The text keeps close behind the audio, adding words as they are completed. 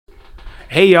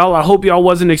Hey, y'all, I hope y'all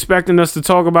wasn't expecting us to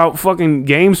talk about fucking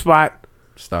GameSpot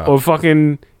or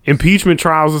fucking impeachment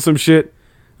trials or some shit.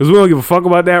 Because we don't give a fuck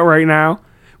about that right now.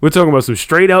 We're talking about some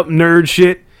straight up nerd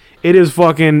shit. It is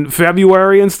fucking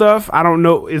February and stuff. I don't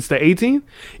know. It's the 18th?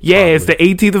 Yeah, probably. It's the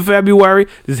 18th of February.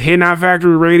 This is Hit Not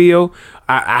Factory Radio.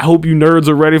 I hope you nerds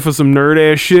are ready for some nerd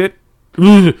ass shit.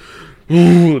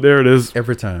 There it is.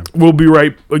 Every time. We'll be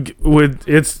right with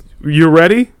it's. You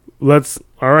ready?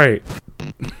 All right.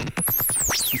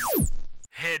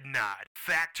 Head Nod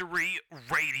Factory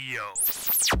Radio.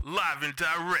 Live and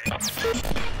direct.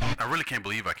 I really can't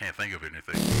believe I can't think of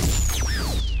anything.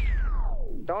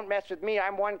 Don't mess with me,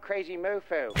 I'm one crazy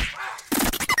mofo.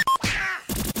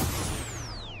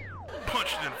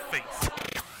 Punch it in the face.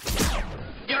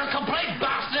 You're a complete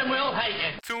bastard and we'll hate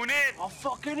you. Tune in. I'll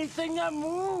fuck anything that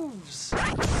moves.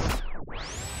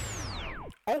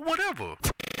 Or whatever.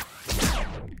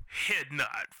 Head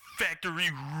Nod Factory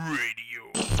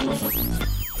Radio.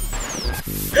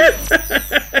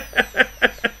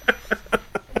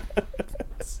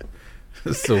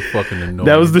 It's so fucking annoying.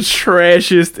 That was the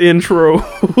trashiest intro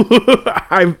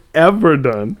I've ever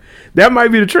done. That might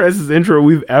be the trashiest intro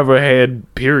we've ever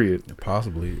had, period.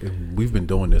 Possibly. We've been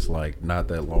doing this like not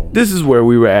that long. This is where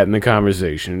we were at in the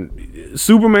conversation.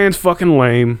 Superman's fucking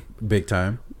lame. Big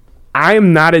time. I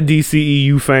am not a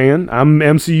DCEU fan. I'm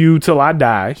MCU till I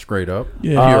die. Straight up.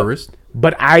 Yeah. Purist.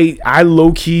 But I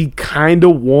low-key kind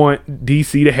of want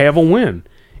DC to have a win.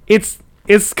 It's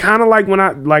kind of like when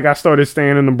I started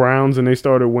standing the Browns and they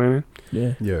started winning.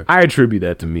 Yeah. Yeah. I attribute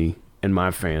that to me and my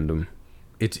fandom.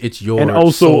 It's your and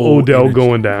also Odell energy.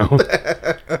 going down.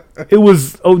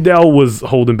 Odell was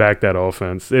holding back that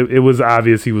offense. It was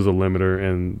obvious he was a limiter,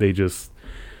 and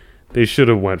they should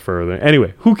have went further.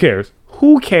 Anyway, who cares?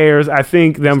 Who cares? I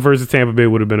think them versus Tampa Bay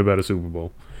would have been a better Super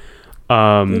Bowl.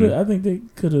 I think they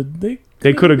could have.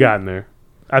 They could have gotten there.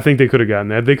 I think they could have gotten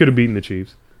there. They could have beaten the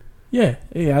Chiefs. Yeah,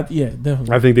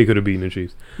 definitely. I think they could have beaten the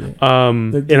Chiefs. Yeah.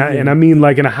 And I mean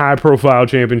like in a high profile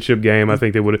championship game, I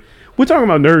think they would have. We're talking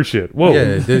about nerd shit. Whoa.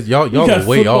 Yeah, y'all are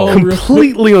way off.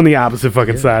 Completely on the opposite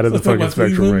fucking side of the fucking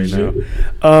spectrum right now.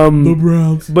 The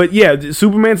Browns. But yeah,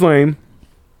 Superman's lame.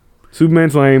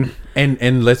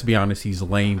 And let's be honest, he's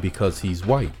lame because he's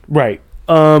white. Right.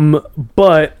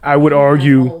 But I would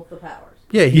argue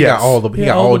Yeah, he got all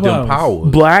them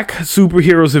powers. Black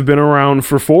superheroes have been around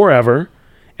for forever,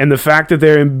 and the fact that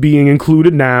they're being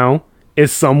included now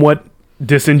is somewhat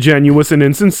disingenuous and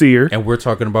insincere. And we're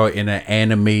talking about in an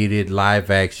animated live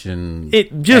action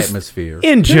atmosphere.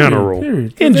 In general.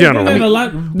 Period. In general.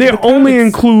 They're only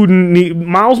including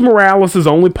Miles Morales is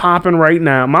only popping right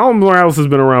now. Miles Morales has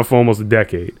been around for almost a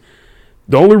decade.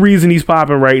 The only reason he's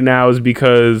popping right now is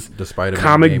because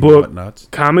comic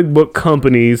book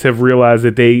companies have realized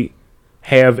that they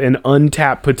have an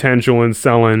untapped potential in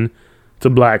selling to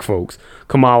black folks.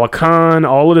 Kamala Khan,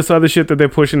 all of this other shit that they're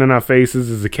pushing in our faces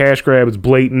is a cash grab. It's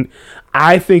blatant.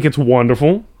 I think it's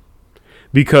wonderful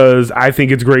because I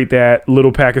think it's great that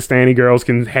little Pakistani girls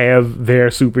can have their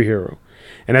superhero.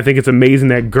 And I think it's amazing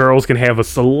that girls can have a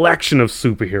selection of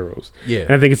superheroes. Yeah.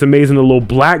 And I think it's amazing that little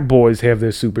black boys have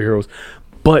their superheroes.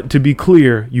 But to be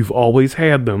clear, you've always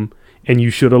had them, and you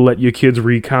should have let your kids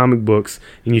read comic books,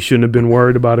 and you shouldn't have been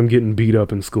worried about them getting beat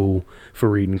up in school for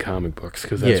reading comic books,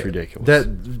 because that's ridiculous.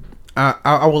 That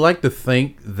I would like to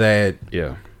think that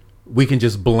we can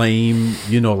just blame,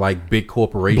 like big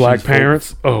corporations, black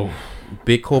parents.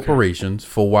 Big corporations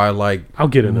for why I'll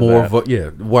get into more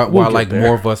that. Why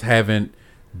more of us haven't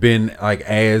been like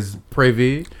as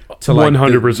privy to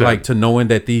 100% to knowing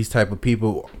that these type of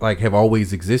people have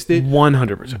always existed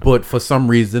 100%. But for some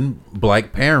reason,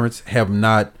 black parents have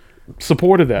not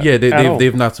supported that. Yeah,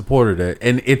 they've not supported that,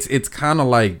 and it's kind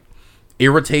of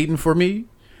irritating for me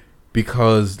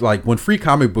because when Free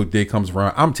Comic Book Day comes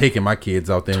around, I'm taking my kids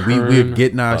out there and we're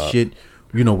getting our shit.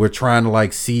 We're trying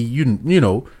to see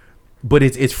but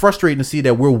it's frustrating to see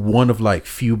that we're one of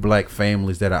few black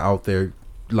families that are out there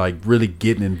really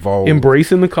getting involved,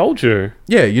 embracing the culture.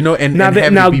 Yeah, and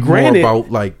having to be more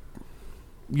about I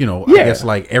guess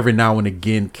every now and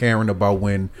again caring about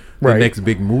when the next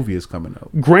big movie is coming out.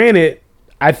 Granted,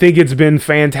 I think it's been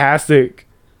fantastic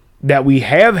that we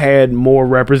have had more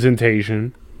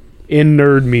representation in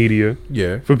nerd media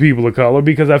for people of color,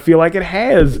 because I feel like it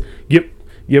has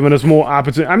given us more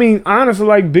opportunity. I mean,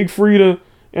 honestly, Big Frida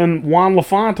and Juan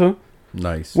LaFonta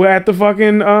we're at the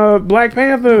fucking Black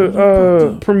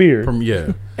Panther premiere.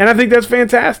 And I think that's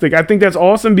fantastic. I think that's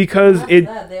awesome because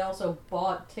they also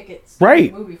bought tickets to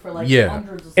the movie for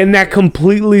hundreds of and that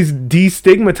completely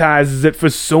destigmatizes it for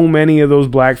so many of those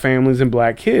black families and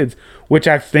black kids, which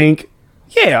I think,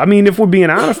 I mean, if we're being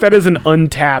honest, that is an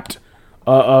untapped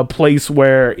a place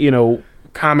where, you know,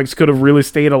 comics could have really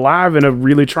stayed alive in a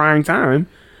really trying time.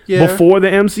 Yeah. Before the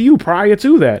MCU, prior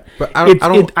to that. But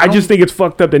I just think it's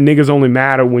fucked up that niggas only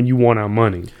matter when you want our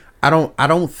money. I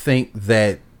don't think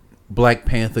that Black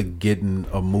Panther getting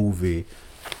a movie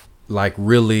like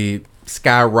really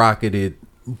skyrocketed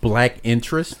black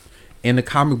interest in the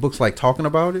comic books, like talking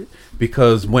about it,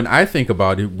 because when I think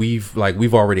about it, we've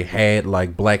already had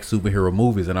like black superhero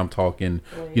movies, and I'm talking,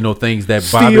 you know, things that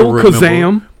Bobby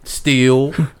Kazam.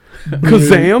 Steel.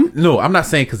 Kazam? No, I'm not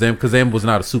saying Kazam. Kazam was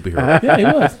not a superhero. Yeah, he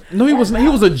was. No, he wasn't. He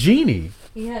was a genie.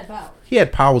 He had powers. He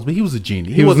had powers, but he was a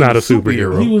genie. He was not a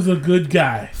superhero. He was a good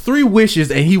guy. 3 wishes,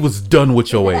 and he was done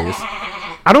with your ass.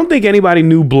 I don't think anybody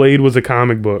knew Blade was a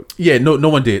comic book. Yeah, no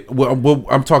one did. Well,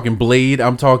 I'm talking Blade.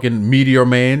 I'm talking Meteor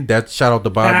Man. That shout out to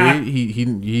Bobby.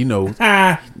 He knows.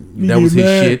 That was his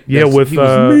shit. Yeah, with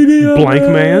Blank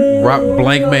Man.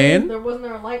 Blank Man. There wasn't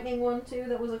there a Lightning one too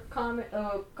that was a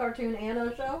cartoon and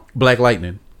a show? Black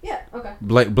Lightning. Yeah, okay.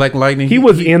 Black Lightning. He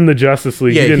was in the Justice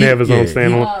League. Yeah, he didn't have his own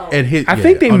standalone. And I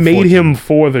think they made him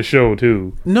for the show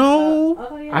too.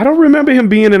 No, I don't remember him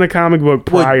being in a comic book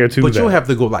prior to that. But you'll have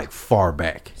to go like far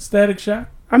back. Static Shock.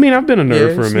 I mean, I've been a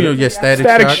nerd for a minute. You know,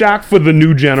 Static Shock for the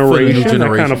new generation.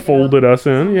 That kind of folded us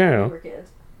in. Yeah.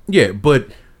 Yeah, but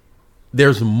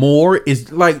there's more.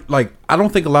 Is like I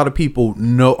don't think a lot of people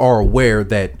are aware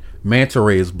that Manta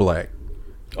Ray is black.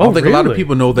 I don't think a lot of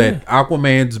people know that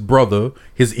Aquaman's brother,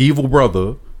 his evil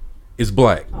brother, is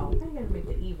black. Oh, they gotta make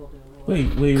the evil do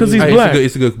Wait, because he's black.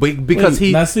 It's a good because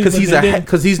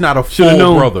he's not a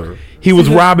full brother. He was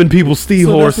robbing people's steam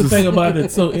horses. That's the thing about it.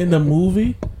 So in the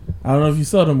movie, I don't know if you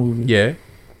saw the movie. Yeah,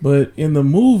 but in the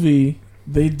movie,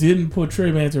 they didn't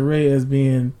portray Manta Ray as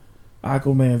being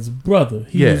Aquaman's brother.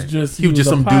 He was just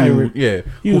some pirate. Dude,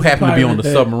 who happened to be on the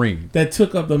submarine that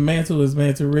took up the mantle as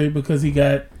Manta Ray because he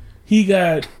got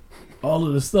all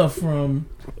of the stuff from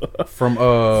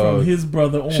his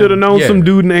brother. Should have known some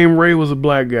dude named Ray was a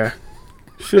black guy.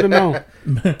 Should have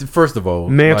known. First of all,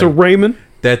 Manta Raymond.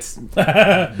 That's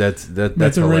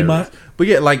Manta Raymond. But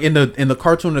yeah, like in the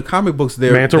cartoon, the comic books,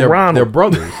 they're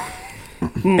brothers.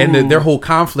 And their whole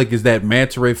conflict is that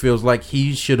Manta Ray feels like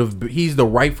he's the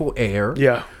rightful heir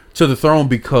to the throne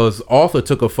because Arthur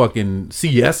took a fucking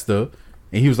siesta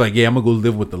and he was like, yeah, I'm gonna go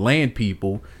live with the land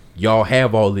people. Y'all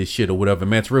have all this shit or whatever.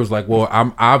 Manta Ray was like, well,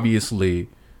 I'm obviously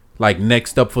like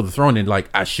next up for the throne and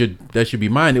like that should be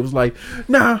mine. It was like,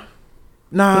 nah.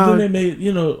 But then they made,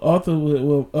 Arthur,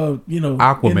 Aquaman.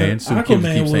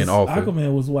 Aquaman saying Arthur.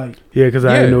 Aquaman was white. Yeah, because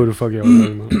I didn't know the fuck y'all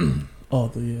were talking about.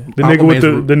 Arthur, yeah. The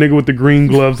nigga with the green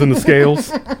gloves and the scales.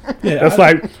 Yeah,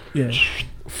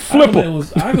 flip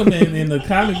Aquaman in the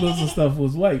comic books and stuff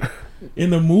was white. In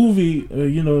the movie,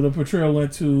 the portrayal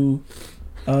went to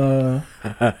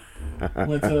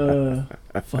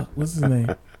what's his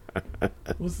name?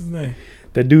 What's his name?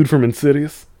 That dude from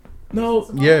Insidious. No.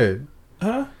 Yeah.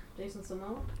 Huh? Jason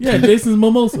Momoa? Yeah, Jason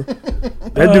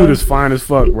Momoa. That dude is fine as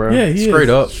fuck, bro. Yeah, he straight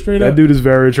up. That dude is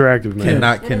very attractive, man.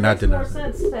 Cannot deny. It makes more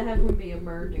sense to have him be a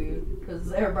mer dude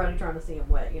because everybody trying to see him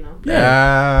wet,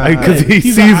 Yeah, because he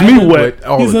sees me wet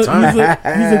all the time.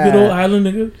 He's a good old island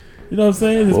nigga. You know what I'm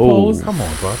saying? His pose. Come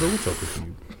on, brother. What's up with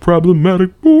you?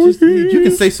 Problematic boy. You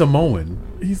can say Samoan.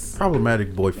 He's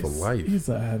problematic boy for life. He's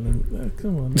an island.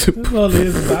 Come on. That's all it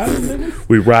is. Island niggas.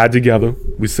 We ride together.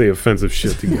 We say offensive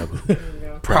shit together.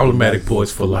 Problematic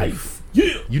boys for life.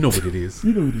 Yeah. You know what it is.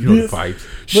 You know the vibes.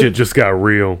 Shit just got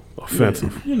real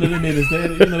offensive. Yeah. They made his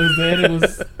daddy. His daddy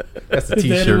was. That's a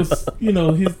t-shirt. Was,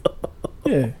 his.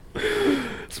 Yeah.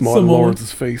 Martin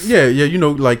Lawrence's face. Yeah.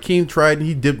 Like King Triton,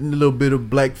 he dipped in a little bit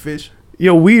of blackfish.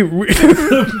 Yo,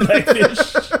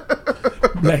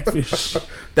 Blackfish.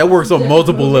 That works on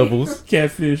multiple levels.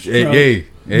 Catfish. Hey.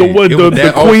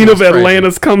 The queen of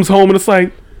Atlantis comes home and it's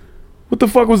like, what the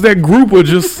fuck was that grouper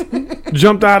just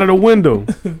jumped out of the window?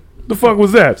 The fuck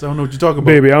was that? So I don't know what you're talking about.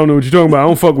 Baby, I don't know what you're talking about. I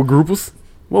don't fuck with groupers.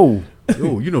 Whoa.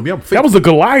 Yo, you know me, I'm fake. That was a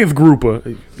Goliath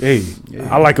grouper. Hey,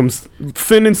 I like them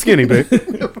thin and skinny, babe. I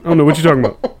don't know what you're talking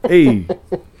about. Hey.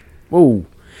 Whoa.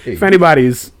 Hey. If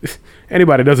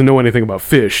anybody doesn't know anything about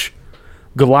fish,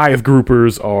 Goliath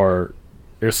groupers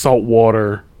they're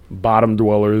saltwater bottom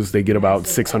dwellers. They get about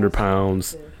 600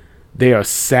 pounds. They are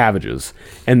savages.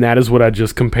 And that is what I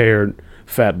just compared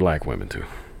fat black women to.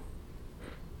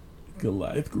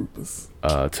 Goliath groupers.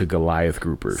 To Goliath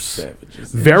groupers.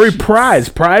 Savages. Very prize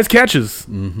catches.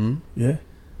 Mm-hmm. Yeah.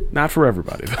 Not for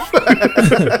everybody.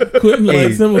 Couldn't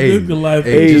like some of this Goliath.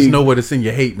 Just know what to send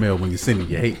your hate mail when you're sending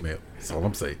your hate mail. That's all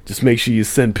I'm saying. Just make sure you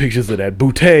send pictures of that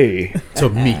booty to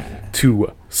me.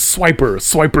 To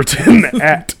Swiperton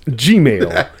at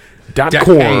Gmail.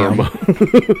 .com.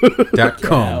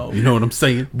 .com. You know what I'm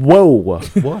saying? Whoa. What?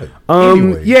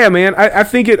 Anyway. Yeah, man. I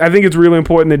think it's really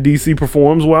important that DC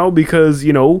performs well because,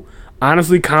 you know,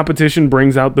 honestly, competition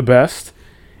brings out the best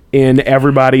in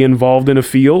everybody involved in a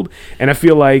field. And I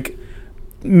feel like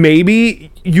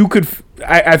maybe you could...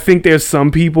 I think there's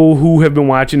some people who have been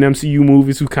watching MCU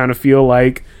movies who kind of feel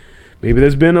like maybe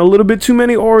there's been a little bit too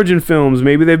many origin films.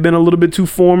 Maybe they've been a little bit too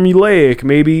formulaic.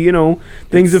 Maybe, you know,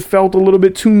 things have felt a little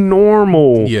bit too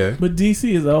normal. Yeah. But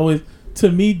DC is always...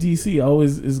 To me, DC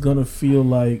always is going to feel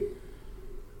like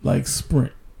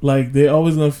Sprint. Like, they're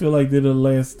always going to feel like they're the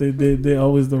last. They're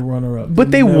always the runner-up. But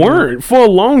they weren't. For a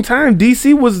long time,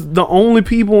 DC was the only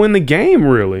people in the game,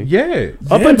 really. Yeah.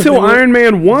 Up until Iron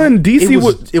Man 1,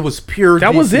 DC it was pure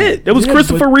That DC. was it. It was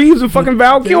Christopher Reeves and fucking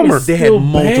Val Kilmer. They had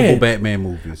multiple Batman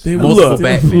movies.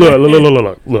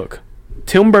 Look.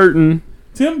 Tim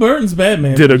Burton's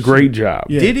Batman did a great job.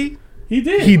 Yeah. Did he? He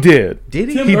did. He did. Did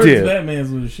he? Tim He Burton's did.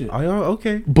 Batman's was the shit. Oh,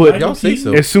 okay. But y'all say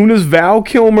so. As soon as Val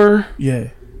Kilmer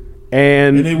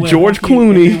and they went George hunky,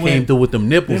 Clooney came through with them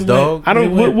nipples, dog. I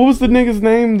don't. What was the nigga's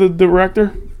name? The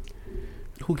director?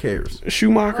 Who cares?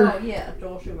 Schumacher. Oh yeah,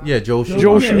 Joel Schumacher. Yeah, Joel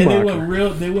Schumacher.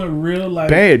 And they went real like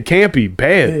bad, campy,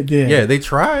 bad. Yeah, they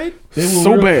tried. They were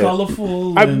so real bad.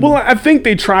 colorful. I think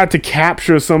they tried to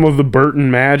capture some of the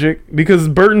Burton magic because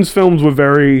Burton's films were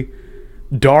very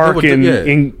dark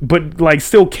but like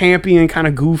still campy and kind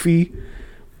of goofy.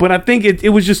 But I think it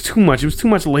was just too much. It was too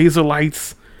much laser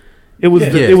lights. It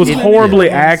was horribly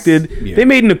acted. Yeah. They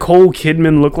made Nicole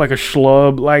Kidman look like a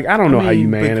schlub. Like I don't know how you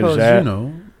manage that. You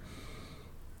know,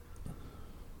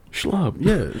 schlub.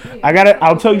 Yeah.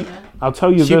 I'll tell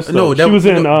you this. No, she was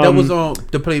in. That was on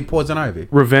to play Poison Ivy.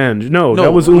 Revenge. No,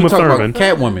 that was Uma Thurman.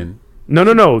 Catwoman.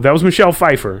 No. That was Michelle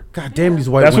Pfeiffer. God damn these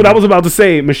white. That's what I was about to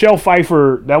say. Michelle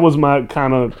Pfeiffer. That was my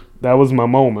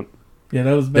moment. Yeah,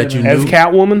 that was that you as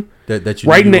Catwoman. That you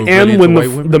right in the end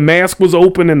when the mask was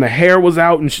open and the hair was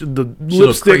out and the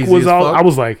lipstick was out. I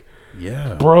was like,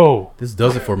 yeah, bro, this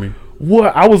does it for me.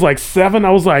 What? I was like 7.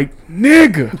 I was like,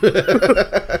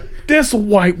 nigga, this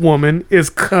white woman is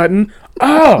cutting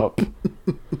up.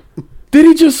 Did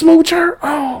he just smooch her?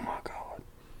 Oh my god.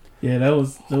 Yeah,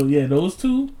 those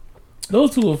two.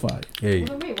 Those two are fine. Hey.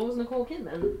 Wait, what was Nicole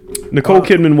Kidman? Nicole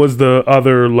Kidman was the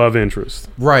other love interest.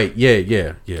 Right.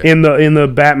 Yeah. In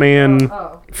the Batman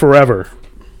Forever.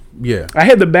 Yeah. I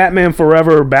had the Batman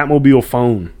Forever Batmobile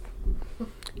phone.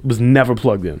 It was never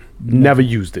plugged in. Never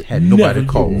used it. Had nobody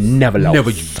called. Never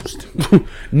used.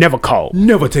 Never called.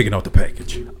 Never taken out the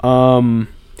package.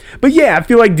 But yeah, I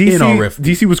feel like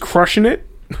DC was crushing it.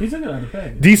 He took it out of the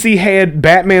package. DC had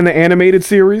Batman the animated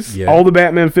series, all the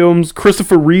Batman films,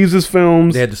 Christopher Reeves'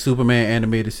 films. They had the Superman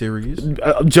animated series,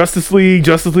 Justice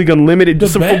League Unlimited,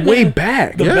 just from way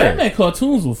back. The Batman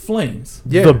cartoons were flames.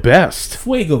 Yeah. The best.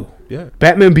 Fuego. Yeah.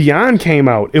 Batman Beyond came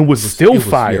out and was still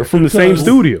fire from the same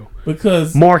studio.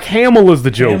 Because Mark Hamill is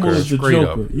the Joker. Hamill is the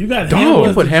Joker. You got Hamill.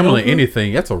 You put Hamill in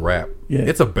anything, that's a wrap. Yeah.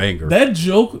 It's a banger. That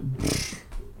joke,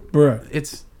 bruh.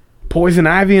 It's Poison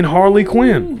Ivy and Harley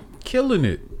Quinn. Killing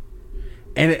it.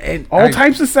 And all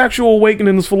types of sexual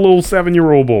awakenings for little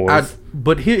 7-year-old boys.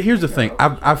 But here's the thing.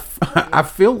 I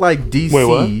feel like DC. Wait,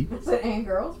 what? And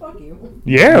girls, fuck you.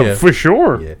 Yeah, for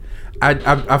sure. Yeah.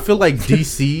 I feel like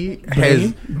DC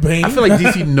has. Bang. I feel like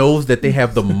DC knows that they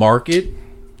have the market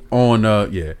on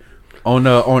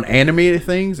animated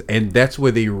things, and that's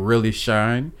where they really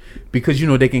shine because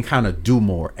they can kind of do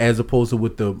more as opposed to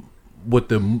with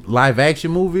the live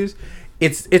action movies.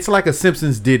 It's like a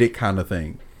Simpsons did it kind of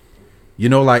thing.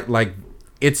 Like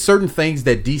it's certain things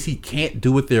that DC can't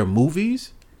do with their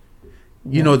movies.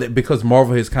 That because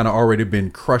Marvel has kind of already been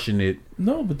crushing it.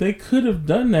 No, but they could have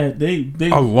done that. They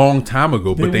a long time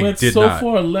ago, but they went did so not.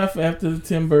 far left after the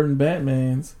Tim Burton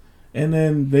Batmans, and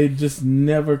then they just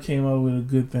never came out with a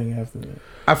good thing after that.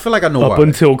 I feel like I know up why.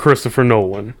 Until Christopher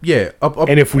Nolan. Yeah, up.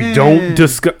 And if we don't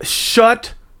discuss,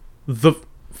 shut the.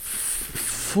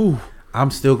 I'm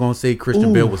still gonna say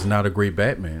Christian Bale was not a great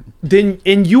Batman. Then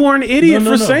you are an idiot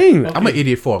for saying that. Okay. I'm an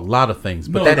idiot for a lot of things,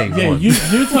 but that ain't one.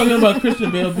 You're talking about Christian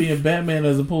Bale being Batman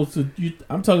as opposed to you.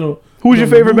 I'm talking about who's your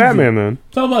favorite Batman then?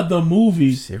 Talking about the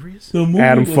movie. Serious? The movie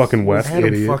Adam fucking West.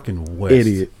 Adam idiot. fucking West.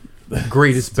 Idiot.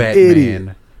 Greatest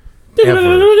Batman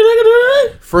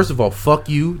ever. First of all, fuck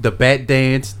you. The Bat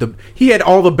Dance. He had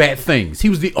all the Bat things. He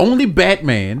was the only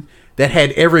Batman that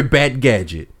had every Bat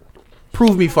gadget.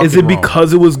 Prove me fucking Is it wrong.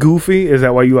 because it was goofy? Is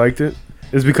that why you liked it?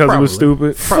 Is because it was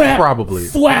stupid? Probably.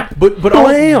 Flap. But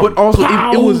also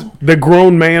it was the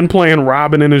grown man playing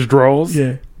Robin in his drawers.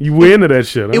 Yeah. You were into that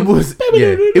shit. Huh? It was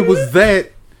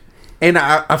that. And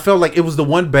I felt like it was the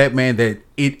one Batman that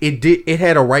it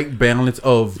had a right balance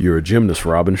of. You're a gymnast,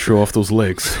 Robin. Show off those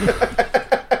legs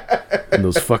and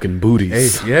those fucking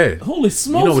booties. Hey, yeah. Holy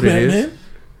smokes, You know what it is. Batman!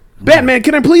 Batman,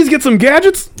 can I please get some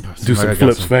gadgets? Do some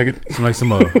flips, faggot. Like some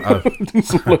Do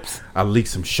some flips. I leaked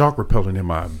some shark repellent in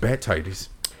my bat tighties.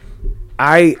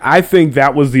 I think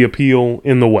that was the appeal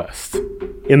in the West.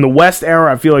 In the West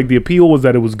era, I feel like the appeal was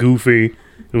that it was goofy.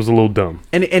 It was a little dumb.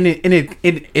 And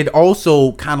it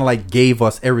also kind of like gave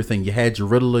us everything. You had your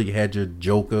Riddler, you had your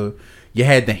Joker, you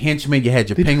had the henchman, you had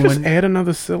your Did Penguin. you just add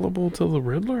another syllable to the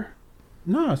Riddler?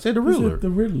 No, I said the He said Riddler. the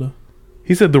Riddler.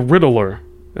 He said the Riddler.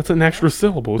 That's an extra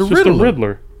syllable. It's The just Riddler. the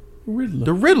Riddler. Riddler.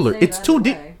 The Riddler. Say It's it too either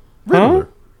deep. way. Riddler.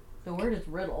 The word is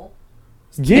riddle.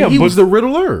 Yeah, And he but was the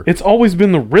Riddler. it's always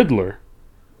been the Riddler.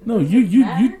 No,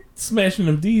 you smashing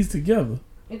them D's together.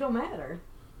 It don't matter.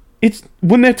 It's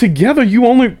when they're together, you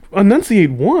only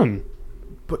enunciate one.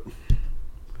 But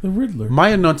The Riddler. my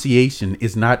enunciation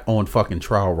is not on fucking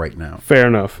trial right now. Fair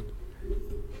enough.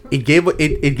 It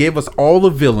gave us all the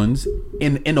villains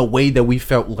in a way that we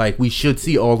felt like we should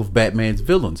see all of Batman's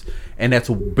villains, and that's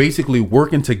basically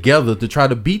working together to try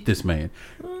to beat this man.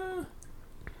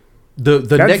 But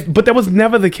that was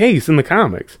never the case in the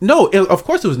comics. No, of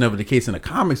course it was never the case in the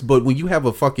comics, but when you have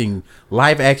a fucking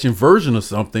live action version of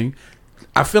something,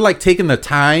 I feel like taking the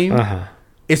time.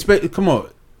 Come on,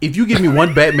 if you give me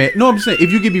one Batman, no, I'm saying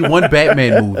if you give me one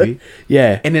Batman movie,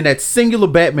 Yeah. and in that singular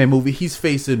Batman movie, he's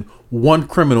facing one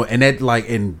criminal, and that like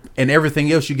and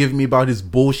everything else you give me about his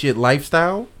bullshit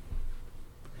lifestyle,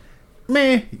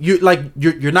 man,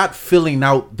 you're not filling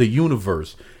out the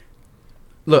universe.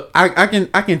 Look, I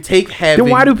can take having.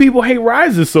 Then why do people hate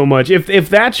Rises so much? If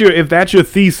that's your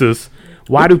thesis,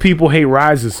 why do people hate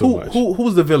Rises so much? Who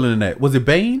was the villain in that? Was it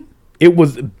Bane? It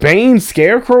was Bane.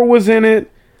 Scarecrow was in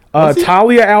it. Was he?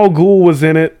 Talia al Ghul was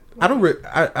in it. I don't.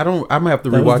 I'm gonna have to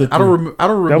That was rewatch. the I don't. I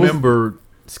don't That was- remember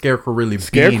Scarecrow really.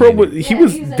 Scarecrow being in was it. he Yeah,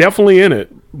 was he's in it. definitely in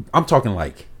it. I'm talking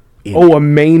like. in Oh, it. a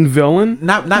main villain.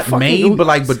 not fucking- main, but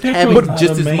having Scarecrow's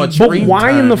just not as a much. But screen why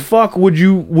in the time. fuck would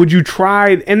you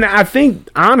try? And I think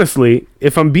honestly,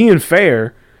 if I'm being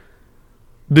fair,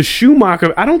 the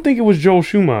Schumacher. I don't think it was Joel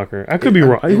Schumacher. I could be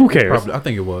wrong. Who cares? Probably, I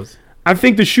think it was. I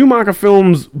think the Schumacher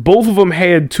films, both of them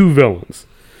had two villains.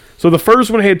 So the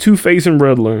first one had Two-Face and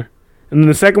Riddler, and then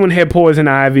the second one had Poison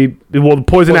Ivy. Well,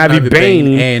 Poison Ivy, Bane,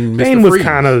 and Mr. Bane was Freeze.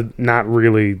 kind of not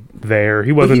really there.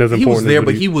 He But wasn't as he important. was there, as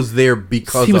but he was there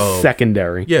because he was of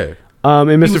secondary. Yeah. And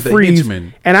He Mr. was the Freeze,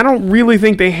 henchman. and I don't really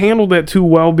think they handled that too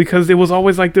well because it was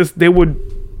always like this. They would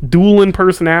dueling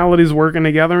personalities working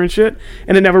together and shit,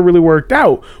 and it never really worked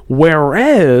out.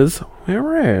 Whereas,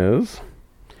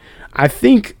 I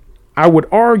think I would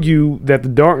argue that the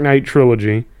Dark Knight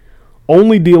trilogy,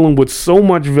 only dealing with so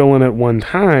much villain at one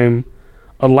time,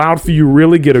 allowed for you to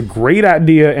really get a great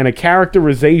idea and a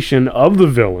characterization of the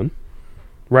villain,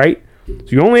 right? So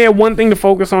you only had one thing to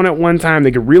focus on at one time.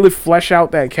 They could really flesh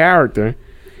out that character,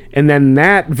 and then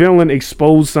that villain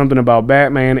exposed something about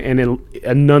Batman and it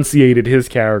enunciated his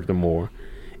character more.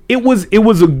 It was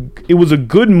a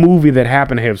good movie that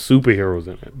happened to have superheroes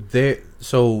in it.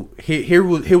 So here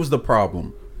was the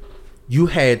problem. You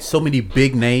had so many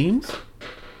big names.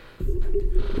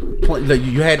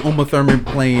 You had Uma Thurman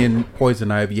playing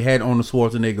Poison Ivy. You had Arnold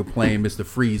Schwarzenegger playing Mr.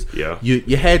 Freeze. Yeah.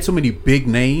 You had so many big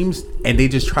names, and they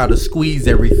just try to squeeze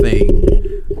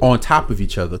everything on top of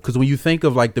each other. Because when you think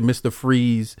of like the Mr.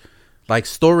 Freeze like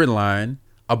storyline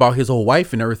about his whole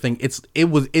wife and everything,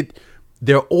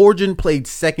 their origin played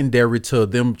secondary to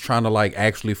them trying to like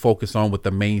actually focus on what the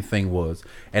main thing was,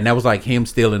 and that was like him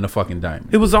stealing the fucking diamond.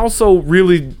 It was also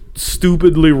really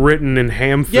stupidly written and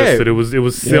ham-fisted. Yeah. It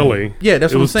was silly. Yeah,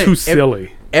 that's it what I'm was saying. too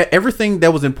silly. Everything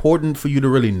that was important for you to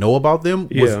really know about them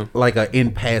was Yeah. like a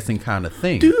in passing kind of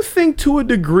thing. Do you think, to a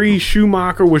degree,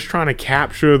 Schumacher was trying to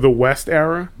capture the West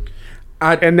era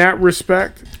in that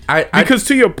respect? Because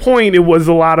to your point, it was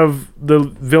a lot of the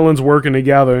villains working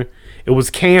together. It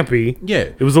was campy. Yeah.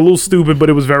 It was a little stupid, but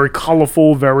it was very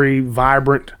colorful, very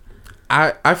vibrant.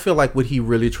 I feel like what he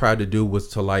really tried to do was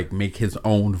to like make his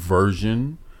own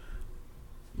version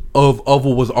of what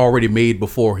was already made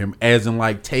before him, as in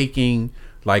like taking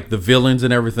like the villains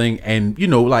and everything, and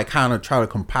like kind of try to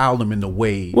compile them in the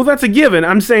way. Well, that's a given.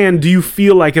 I'm saying, do you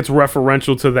feel like it's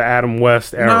referential to the Adam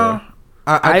West era? Nah,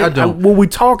 I don't. When we're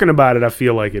talking about it, I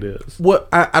feel like it is. What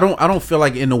I don't feel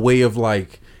like in the way of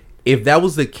like, if that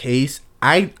was the case,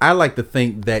 I like to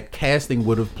think that casting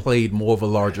would have played more of a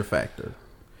larger factor.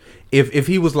 If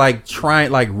he was like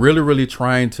trying, like really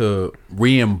trying to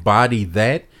re-embody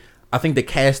that, I think the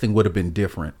casting would have been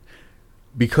different.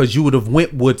 because you would have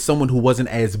went with someone who wasn't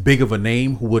as big of a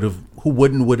name, who would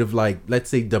have like, let's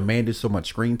say, demanded so much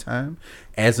screen time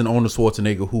as an Arnold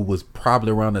Schwarzenegger, who was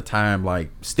probably around the time like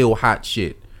still hot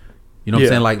shit. You know what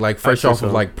I'm saying? Like fresh off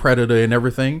of like Predator and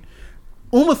everything.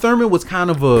 Uma Thurman was kind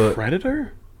of a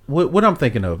Predator. What I'm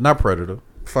thinking of, not Predator.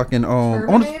 Fucking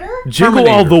Terminator? Jingle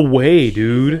All the Way,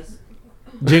 dude.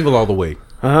 Jingle All the Way.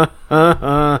 You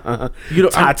know,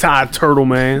 Ta Turtle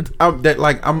Man.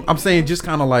 I'm saying just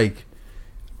kind of like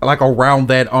around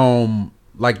that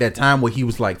like that time where he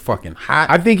was like fucking hot.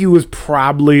 I think he was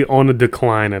probably on a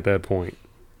decline at that point.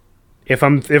 If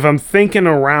I'm thinking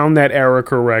around that era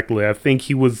correctly, I think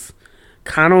he was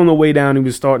kind of on the way down. He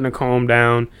was starting to calm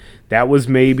down. That was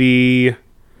maybe.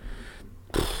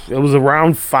 It was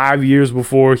around 5 years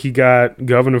before he got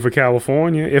governor for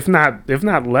California, if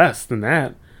not less than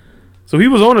that. So he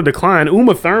was on a decline.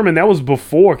 Uma Thurman, that was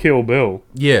before Kill Bill.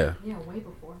 Yeah. Yeah, way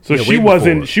before. So she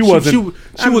wasn't. She was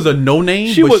a no name,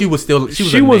 but she was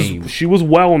a name. She was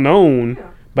well known,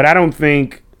 but I don't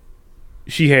think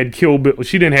she had Kill Bill.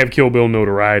 She didn't have Kill Bill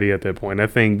notoriety at that point. I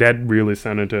think that really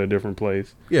sent her to a different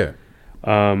place. Yeah.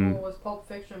 Was Pulp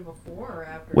Fiction before or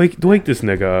after? Wake this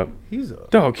nigga up. He's a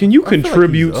dog. Can you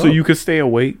contribute so you can stay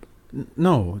awake?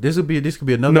 No, this could be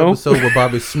another episode where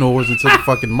Bobby snores into the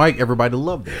fucking mic. Everybody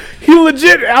loved it. He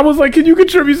legit. I was like, "Can you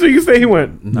contribute so you can stay?" He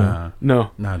went, "Nah,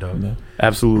 dog, no,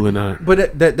 absolutely not."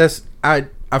 But that's I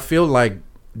feel like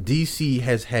DC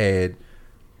has had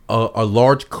a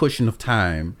large cushion of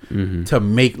time to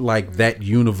make like that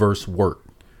universe work.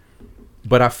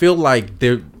 But I feel like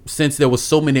since there was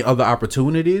so many other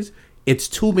opportunities, it's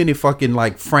too many fucking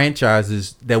like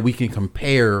franchises that we can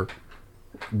compare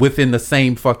within the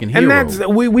same fucking hero. And that's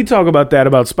we talk about that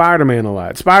about Spider-Man a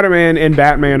lot. Spider-Man and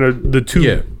Batman are the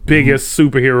two biggest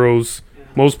superheroes,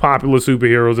 most popular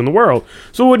superheroes in the world.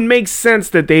 So it makes sense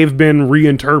that they've been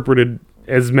reinterpreted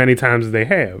as many times as they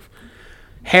have.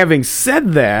 Having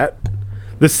said that,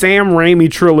 the Sam Raimi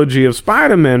trilogy of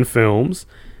Spider-Man films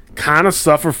kind of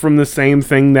suffer from the same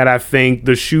thing that I think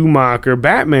the Schumacher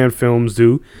Batman films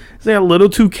do. They're a little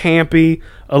too campy,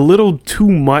 a little too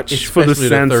much especially for the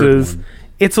senses.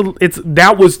 If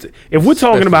we're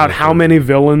talking about how many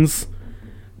villains,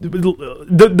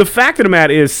 the fact of the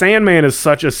matter is Sandman is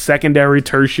such a secondary,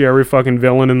 tertiary fucking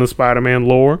villain in the Spider-Man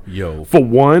lore. For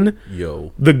one,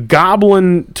 the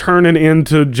Goblin turning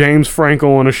into James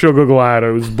Franco on a sugar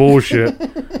glider was bullshit.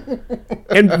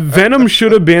 And Venom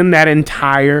should have been that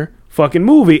entire fucking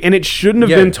movie, and it shouldn't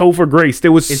have been Topher Grace.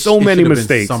 There was so many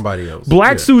mistakes. Somebody else.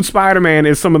 Black Suit Spider-Man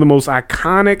is some of the most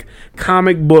iconic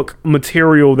comic book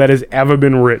material that has ever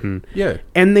been written. Yeah,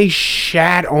 and they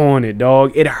shat on it,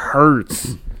 dog. It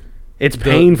hurts. It's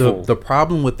painful. The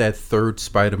problem with that third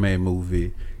Spider-Man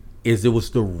movie is it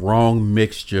was the wrong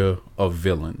mixture of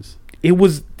villains. They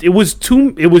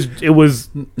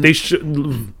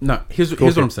should. No, here's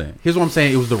what I'm saying. Here's what I'm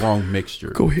saying. It was the wrong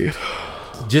mixture. Go ahead.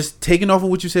 Just taking off of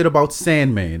what you said about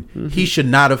Sandman, he should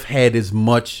not have had as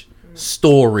much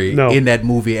story in that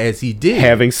movie as he did.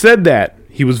 Having said that,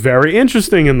 he was very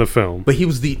interesting in the film. But he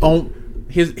was the only.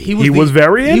 He was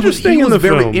very interesting in the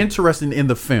film. Very interesting in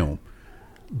the film.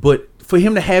 But for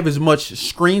him to have as much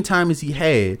screen time as he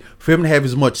had, for him to have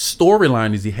as much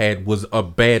storyline as he had, was a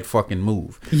bad fucking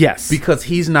move. Yes, because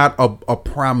he's not a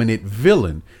prominent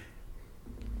villain.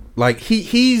 Like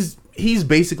he's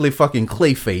basically fucking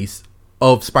Clayface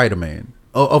of Spider-Man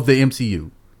of the MCU.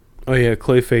 Oh yeah,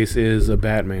 Clayface is a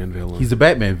Batman villain. He's a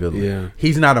Batman villain. Yeah,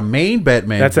 he's not a main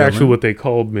Batman. That's villain. actually what they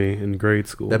called me in grade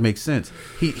school. That makes sense.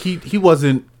 He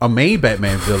wasn't a main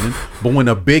Batman villain, but when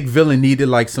a big villain needed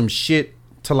like some shit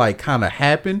to like kind of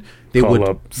happen, they would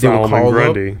call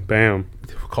Grundy. Bam.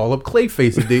 They would call up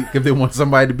Clayface if they want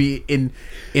somebody to be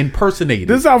impersonated.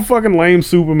 This is how fucking lame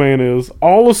Superman is.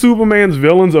 All of Superman's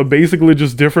villains are basically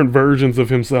just different versions of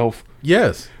himself.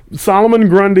 Yes. Solomon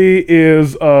Grundy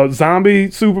is zombie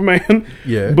Superman.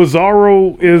 Yeah.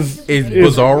 Bizarro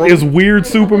is weird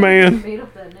Superman. Made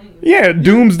up that name. Yeah.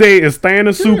 Doomsday is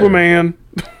Thanos Superman.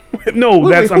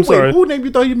 No, I'm sorry. Who name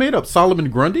you thought you made up? Solomon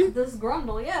Grundy? This is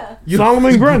Grundle, yeah.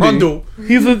 Solomon Grundy.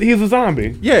 He's a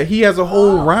zombie. Yeah, he has a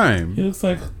whole rhyme. He looks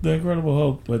like the Incredible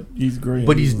Hulk, but he's green.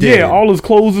 But he's dead. Yeah, all his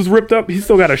clothes is ripped up. He's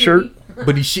still got a shirt.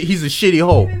 But he's a shitty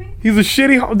Hulk. He's a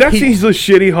shitty Hulk. He's a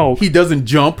shitty Hulk. He doesn't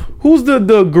jump. Who's the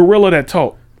gorilla that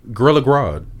talk? Gorilla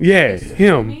Grodd. Yeah,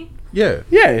 him. Yeah.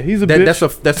 Yeah, he's a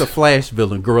bitch. That's a Flash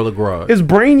villain, Gorilla Grodd. Is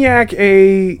Brainiac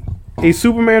a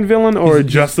Superman villain or a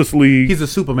Justice League? He's a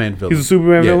Superman villain. He's a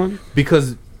Superman villain?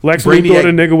 Because Lex Luthor, the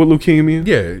nigga with leukemia?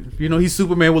 Yeah. You know, he's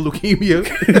Superman with leukemia.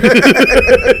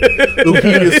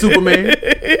 Leukemia Superman.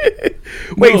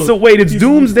 Wait, it's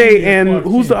Doomsday and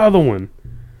who's the other one?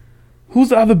 Who's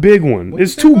the other big one?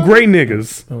 It's two great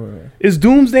niggas. Right. It's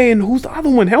Doomsday and who's the other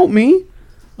one? Help me.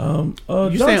 You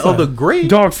saying other great?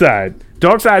 Darkseid.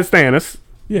 Darkseid's Thanos.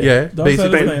 Yeah,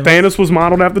 basically. Thanos was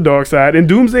modeled after Darkseid, and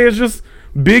Doomsday is just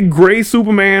big gray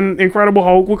Superman, Incredible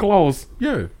Hulk with claws.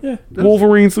 Yeah.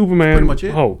 Wolverine, Superman, pretty much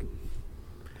it. Hulk.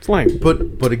 It's lame.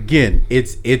 But again,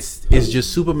 it's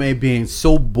just Superman being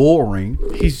so boring.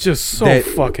 He's just so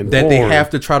fucking boring. That they have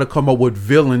to try to come up with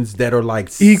villains that are like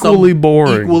equally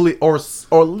boring, or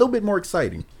a little bit more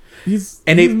exciting.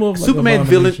 Superman's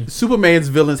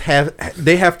villains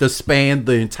have to span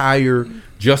the entire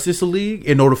Justice League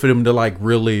in order for them to like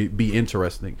really be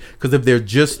interesting. Because if they're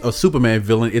just a Superman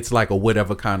villain, it's like a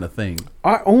whatever kind of thing.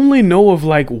 I only know of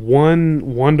like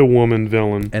one Wonder Woman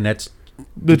villain, and that's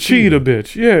the cheetah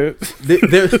bitch. Yeah,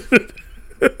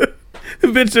 the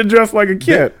bitch that dressed like a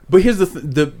kid. But here's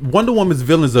the Wonder Woman's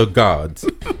villains are gods.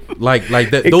 like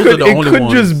that. Those are the only ones. It could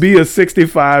just be a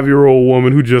 65-year-old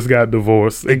woman who just got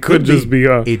divorced. It could just be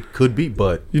her. It could be,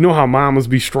 but you know how mamas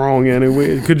be strong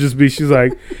anyway. It could just be she's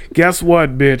like, guess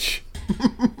what, bitch?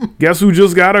 Guess who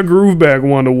just got a groove back,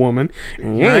 Wonder Woman?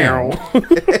 Yeah.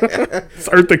 It's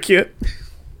Eartha Kitt.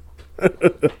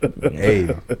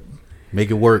 Hey,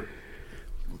 make it work.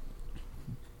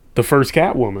 The first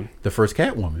Catwoman. The first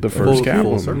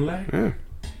Catwoman. Yeah.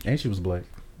 And she was black.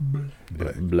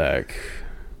 Black.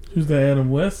 Who's the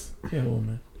Adam West?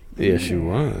 Catwoman. Yeah, she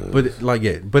was.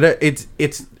 But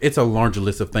it's a larger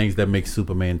list of things that make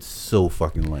Superman so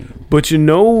fucking lame. But you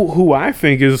know who I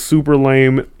think is super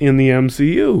lame in the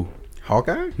MCU?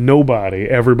 Hawkeye? Nobody.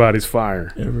 Everybody's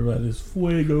fire. Everybody's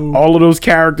fuego. All of those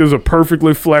characters are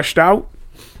perfectly fleshed out.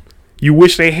 You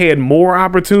wish they had more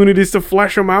opportunities to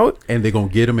flesh them out. And they're going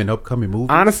to get them in upcoming movies?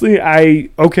 Honestly,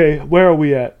 where are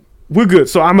we at? We're good.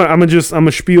 So I'm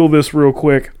gonna spiel this real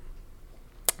quick.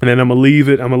 And then I'm going to leave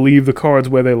it. I'm going to leave the cards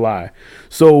where they lie.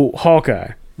 So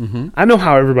Hawkeye. Mm-hmm. I know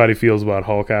how everybody feels about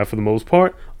Hawkeye for the most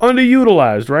part.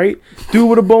 Underutilized, right? Dude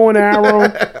with a bow and arrow.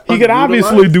 He could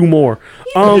obviously do more.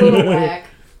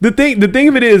 The thing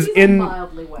of it is, in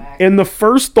the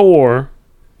first Thor,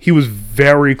 he was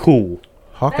very cool.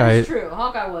 That is true.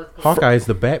 Hawkeye was cool. Hawkeye is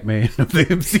the Batman of the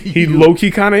MCU. He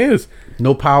low-key kind of is.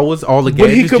 No powers, all the gadgets,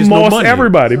 but he could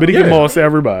moss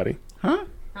everybody. Huh?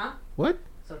 What?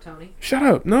 So Tony? Shut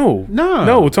up.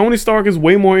 No. Tony Stark is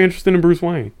way more interesting than Bruce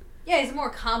Wayne. Yeah, he's a more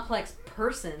complex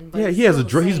person. But yeah, he has a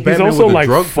drug. He's also with like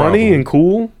drug funny problem. And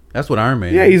cool. That's what Iron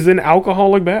Man. Yeah, he's an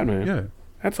alcoholic Batman. Yeah,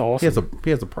 that's awesome. He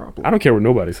has a problem. I don't care what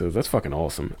nobody says. That's fucking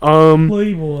awesome.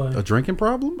 Playboy. A drinking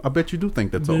problem? I bet you do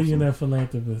think that's awesome. Billionaire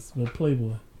philanthropist, but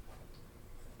Playboy.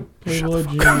 Playboy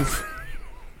genius.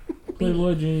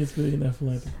 Playboy genius, billionaire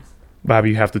philanthropist.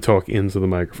 Bobby, you have to talk into the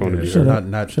microphone.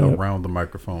 Not around the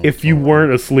microphone. If you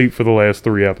weren't asleep for the last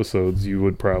 3 episodes, you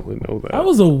would probably know that. I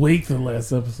was awake the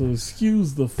last episode.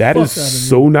 Excuse the that fuck is out of me.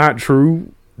 so not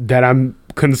true that I'm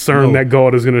concerned that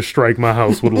God is going to strike my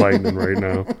house with lightning right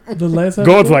now. The last episode?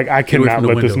 God's like, I cannot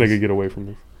let this nigga get away from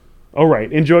me. All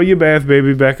right, enjoy your bath,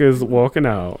 baby. Becca's walking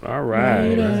out. All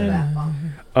right.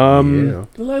 The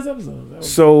last episode.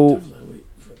 So,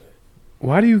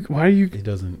 why do you? It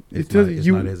doesn't. It's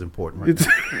not as important right now.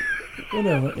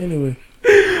 Whatever. Anyway,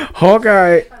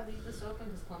 Hawkeye.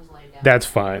 That's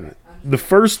fine. The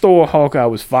first Thor Hawkeye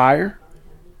was fire.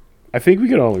 I think we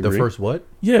could all agree. The first what?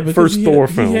 Yeah, because first Thor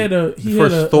film. He had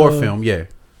a Thor film. Yeah.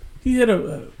 He had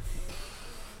a.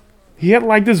 He had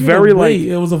like this very like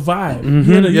it was a vibe.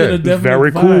 Mm-hmm. He had a definite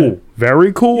very vibe. cool,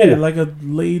 very cool. Yeah, like a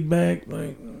laid back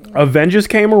like. Avengers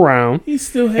came around. He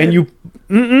still had, and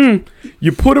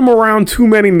you put him around too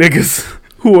many niggas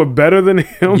who are better than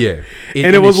him. Yeah,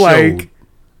 and it was like,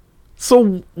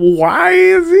 so why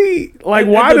is he like?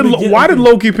 Why did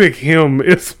Loki pick him?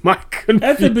 It's my confusion.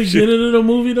 At the beginning of the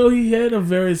movie, though, he had a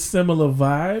very similar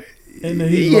vibe. And then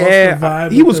he lost the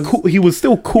vibe. He was cool. He was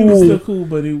still cool. He was still cool,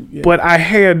 but But I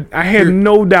had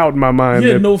no doubt in my mind.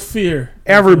 He had no fear.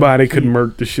 Everybody could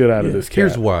murk the shit out of this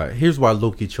cat. Here's why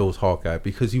Loki chose Hawkeye,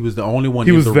 because he was the only one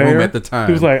in the room at the time.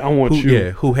 He was like, I want you.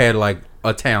 Yeah, who had like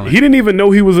a talent. He didn't even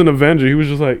know he was an Avenger. He was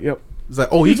just like, yep. He's like,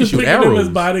 oh, he can shoot arrows. His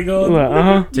bodyguard.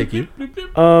 Like, Take you.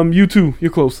 You too.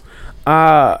 You're close.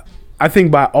 I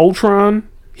think by Ultron,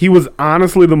 he was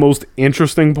honestly the most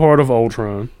interesting part of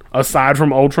Ultron. Aside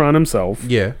from Ultron himself.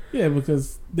 Yeah. Yeah,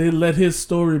 because they let his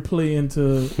story play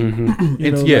into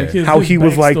how he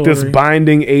was like this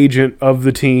binding agent of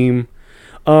the team.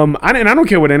 And I don't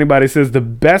care what anybody says, the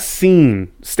best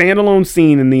standalone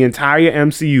scene in the entire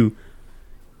MCU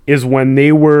is when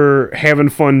they were having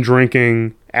fun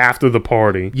drinking after the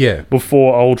party. Yeah.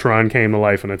 Before Ultron came to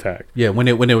life and attacked. Yeah, when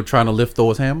they were trying to lift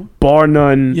Thor's hammer. Bar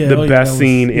none, the best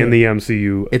scene in the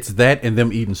MCU. It's that and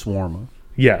them eating shawarma.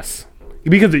 Yes.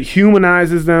 because it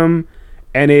humanizes them,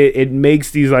 and it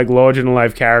makes these like larger than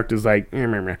life characters like.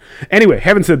 Anyway,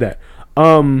 having said that,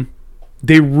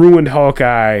 they ruined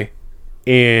Hawkeye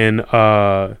in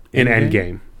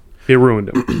Endgame. They ruined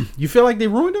him. You feel like they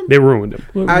ruined him? They ruined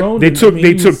him.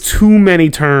 They took too many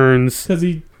turns because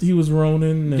he was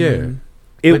Ronin. And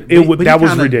that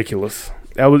was ridiculous.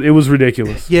 It was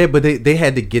ridiculous. Yeah, but they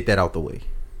had to get that out the way.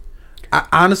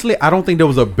 Honestly, I don't think there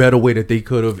was a better way that they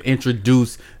could have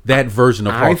introduced that version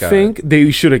of Hawkeye. I think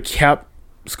they should have kept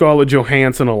Scarlett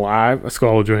Johansson alive.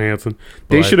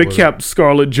 They should have kept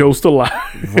Scarlett Jost alive.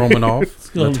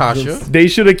 Romanoff, Natasha. They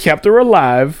should have kept her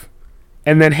alive,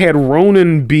 and then had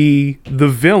Ronan be the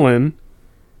villain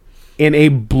in a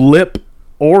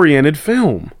blip-oriented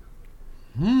film.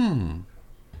 Yeah.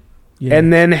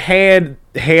 And then had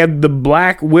the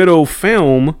Black Widow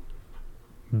film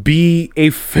be a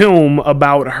film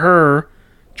about her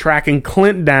tracking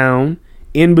Clint down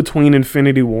in between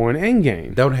Infinity War and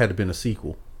Endgame. That would have had to been a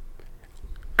sequel.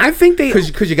 I think they...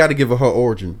 Because you got to give her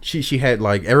origin. She had,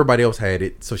 like, everybody else had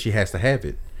it, so she has to have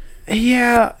it.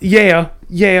 Yeah.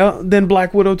 Then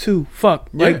Black Widow 2. Fuck.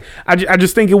 Yeah. Like, I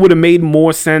just think it would have made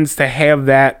more sense to have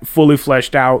that fully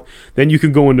fleshed out. Then you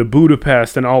could go into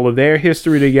Budapest and all of their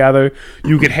history together.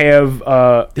 You could have...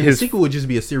 the sequel would just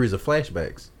be a series of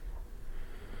flashbacks.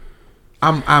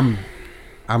 I'm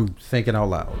thinking out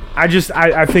loud. I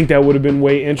think that would have been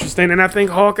way interesting, and I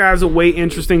think Hawkeye's a way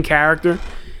interesting character.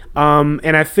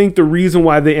 And I think the reason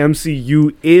why the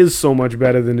MCU is so much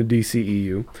better than the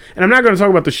DCEU, and I'm not going to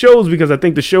talk about the shows because I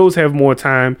think the shows have more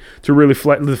time to really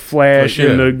the Flash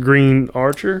and the Green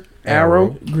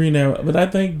Arrow, Green Arrow. But I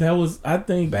think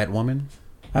Batwoman.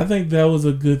 I think that was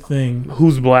a good thing.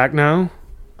 Who's black now?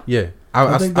 Yeah.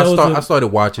 I started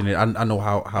watching it. I know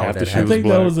how that happened. I think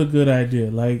that was a good idea.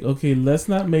 Like, okay, let's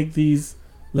not make these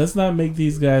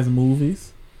guys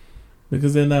movies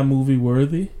because they're not movie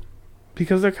worthy.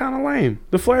 Because they're kind of lame.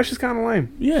 The Flash is kind of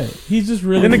lame. Yeah, he's just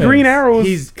really. And the Green Arrow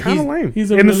is kind of lame.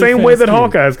 He's in the same way that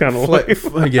Hawkeye is kind of lame.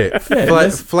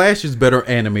 Flash is better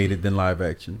animated than live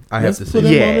action. I have to say, put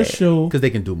him on a show because they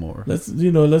can do more. Let's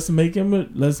make him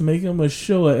a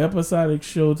show, an episodic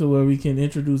show, to where we can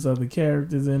introduce other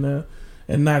characters and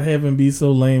not have him be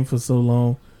so lame for so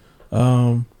long.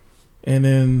 And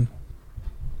then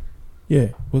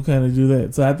we'll kind of do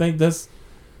that. So I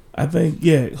think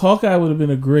Hawkeye would have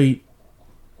been a great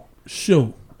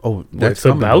show. Oh, that's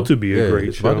about to be a great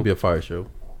it's show. About to be a fire show.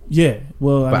 Yeah,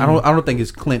 well, but I don't think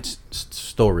it's Clint's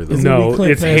story though. No,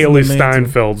 it's Haley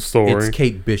Steinfeld's story. It's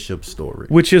Kate Bishop's story,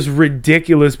 which is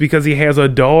ridiculous because he has a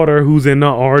daughter who's into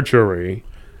archery.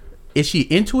 Is she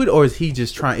into it, or is he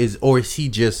just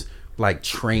like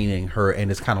training her,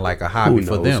 and it's kind of like a hobby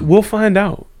for them? We'll find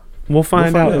out.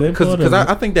 Because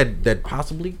I think that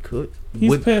possibly could.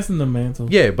 He's passing the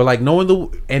mantle. Yeah, but like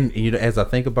knowing as I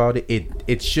think about it,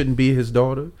 it shouldn't be his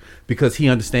daughter because he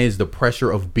understands the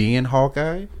pressure of being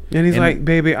Hawkeye. And he's like,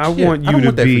 baby, I want you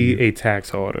to be a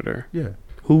tax auditor. Yeah,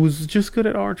 who's just good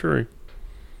at archery.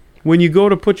 When you go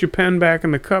to put your pen back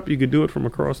in the cup, you could do it from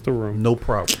across the room. No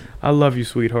problem. I love you,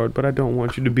 sweetheart, but I don't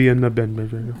want you to be in the ben.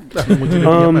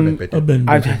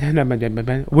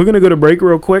 We're going to go to break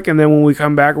real quick, and then when we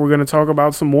come back, we're going to talk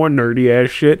about some more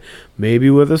nerdy-ass shit, maybe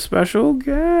with a special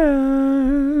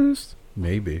guest.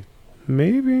 Maybe.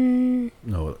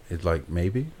 No, it's like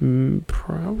maybe?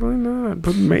 Probably not,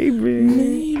 but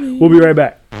maybe. We'll be right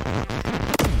back.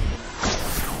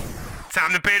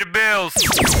 Time to pay the bills.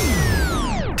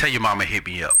 Tell your mama hit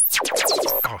me up.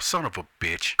 Oh, son of a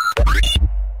bitch.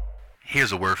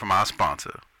 Here's a word from our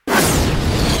sponsor.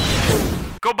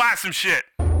 Go buy some shit.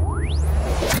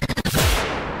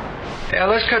 Yeah,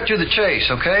 let's cut to the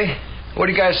chase, okay? What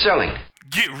are you guys selling?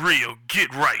 Get real,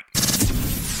 get right.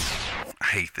 I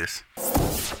hate this.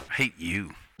 I hate you.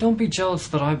 Don't be jealous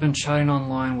that I've been chatting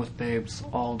online with babes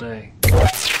all day.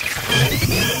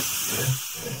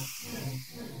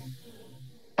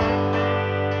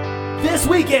 This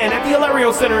weekend at the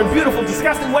Hilario Center in beautiful,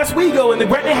 disgusting West Wego in the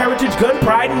Gretna Heritage Gun,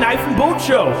 Pride, and Knife and Boat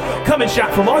Show. Come and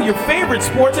shop from all your favorite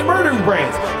sports and murdering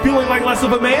brands. Feeling like less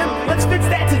of a man? Let's fix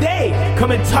that today.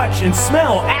 Come and touch and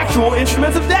smell actual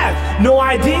instruments of death. No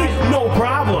ID? No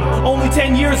problem. Only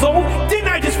 10 years old? Didn't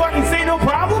I just fucking say no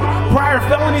problem? Prior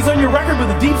felonies on your record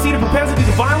with a deep-seated propensity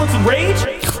to violence and rage?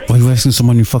 Why are you asking so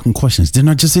many fucking questions? Didn't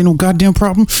I just say no goddamn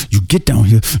problem? You get down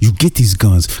here, you get these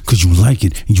guns, because you like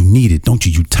it and you need it, don't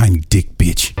you, you tiny dick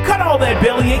bitch? Cut all that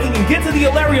belly aching and get to the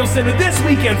Hilario Center this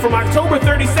weekend from October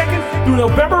 32nd through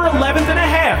November 11th and a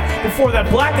half before that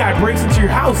black guy breaks into your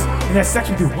house and has sex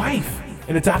with your wife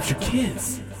and adopts your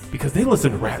kids because they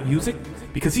listen to rap music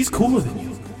because he's cooler than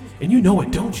you. And you know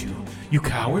it, don't you? You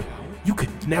coward. you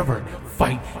could never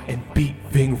fight and beat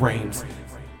Ving Rhames.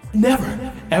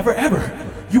 Never, ever, ever.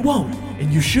 You won't,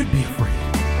 and you should be afraid.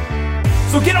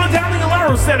 So get on down to the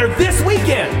Laro Center this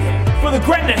weekend for the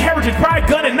Gretna Heritage Pride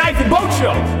Gun and Knife and Boat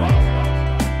Show.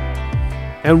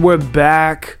 And we're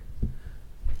back.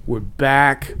 We're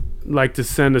back. I'd like to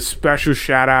send a special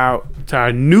shout out to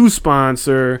our new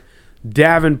sponsor,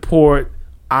 Davenport,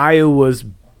 Iowa's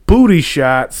Booty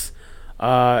Shots.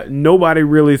 Nobody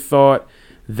really thought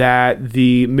that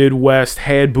the Midwest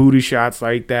had booty shots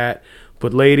like that.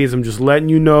 But ladies, I'm just letting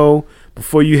you know,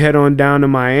 before you head on down to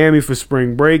Miami for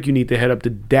spring break, you need to head up to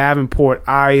Davenport,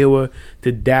 Iowa,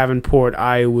 to Davenport,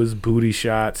 Iowa's Booty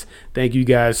Shots. Thank you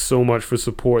guys so much for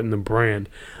supporting the brand.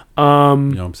 You know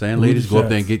what I'm saying? Ladies, go up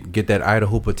there and get that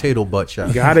Idaho potato butt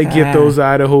shot. Gotta get those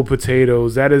Idaho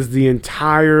potatoes. That is the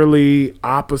entirely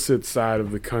opposite side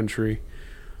of the country.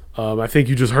 I think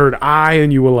you just heard I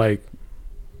and you were like,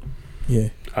 yeah,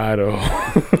 Idaho.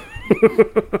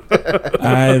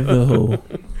 Idaho.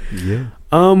 Yeah.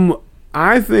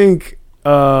 I think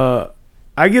I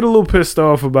get a little pissed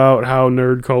off about how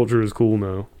nerd culture is cool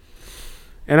now.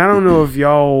 And I don't know if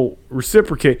y'all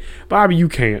reciprocate. Bobby, you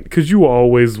can't, because you were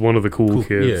always one of the cool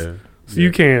kids. Yeah. So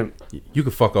you can't. You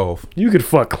could fuck off. You could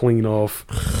fuck clean off.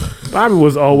 Bobby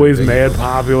was always mad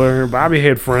popular. Bobby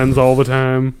had friends all the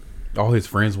time. All his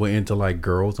friends were into like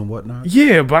girls and whatnot.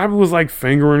 Yeah, Bobby was like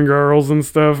fingering girls and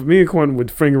stuff. Me and Quentin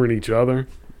would fingering each other.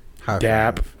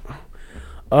 Dap.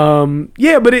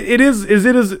 Yeah, but it is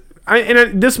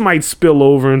this might spill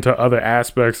over into other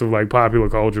aspects of like popular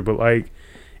culture, but like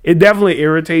it definitely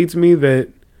irritates me that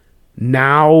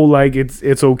now like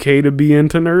it's okay to be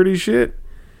into nerdy shit.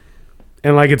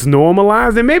 And like it's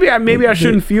normalized, and maybe I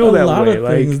shouldn't feel that way. A lot of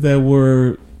things that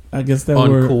were, I guess, that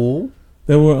uncool.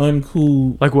 That were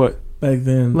uncool. Like what? Back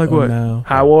then. Like what? Now.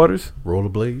 High waters?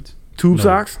 Rollerblades? Tube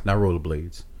socks? Not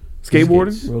rollerblades.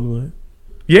 Skateboarding? Rollerblade.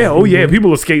 Yeah, oh yeah,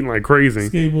 people are skating like crazy.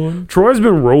 Skateboarding. Troy's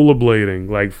been rollerblading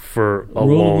like for a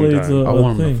long time. I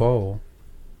want him to fall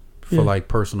for like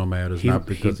personal matters, not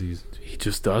because he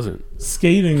just doesn't.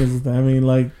 Skating is, I mean,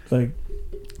 like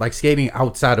skating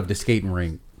outside of the skating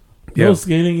ring. No,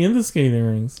 skating in the skating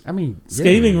rings. I mean,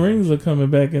 skating rings are coming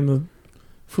back in the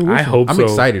fruition. I hope so. I'm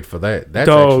excited for that. That's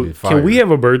actually fire. Can we have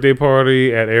a birthday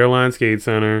party at Airline Skate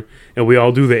Center and we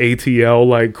all do the ATL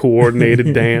like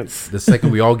coordinated dance? The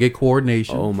second we all get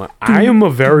coordination. Oh my! I am a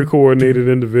very coordinated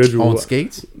individual. On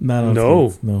skates? Not on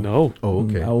skates. No. Oh,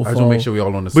 okay. I just want to make sure we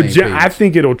all on the same page. I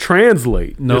think it'll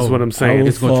translate. No, is what I'm saying.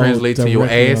 It's going to translate to your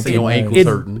ass and your ankle.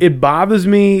 Certain. It bothers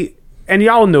me. And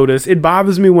y'all notice, it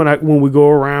bothers me when we go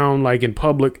around like in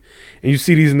public and you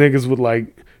see these niggas with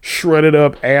like shredded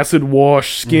up, acid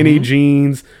wash, skinny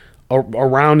jeans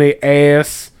around their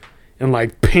ass and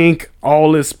like pink,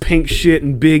 all this pink shit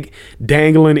and big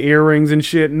dangling earrings and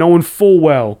shit, knowing full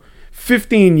well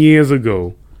 15 years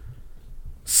ago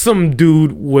some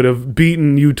dude would have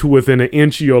beaten you to within an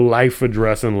inch of your life for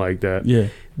dressing like that. Yeah.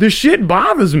 The shit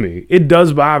bothers me. It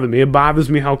does bother me. It bothers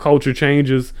me how culture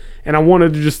changes, and I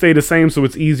wanted to just stay the same so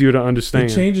it's easier to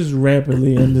understand. It changes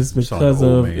rapidly, and it's because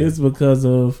of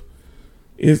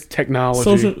it's technology.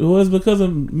 It's because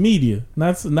of media,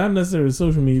 not necessarily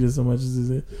social media so much as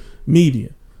it media.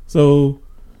 So,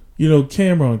 you know,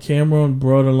 Cameron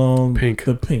brought along the pink.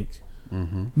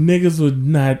 Mm-hmm. Niggas would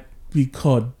not be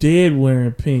caught dead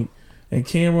wearing pink, and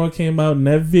Cameron came out in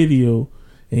that video.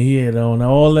 And he had on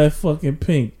all that fucking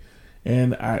pink.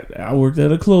 And I worked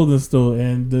at a clothing store.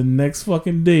 And the next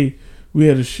fucking day, we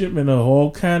had a shipment of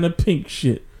all kind of pink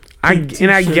shit. I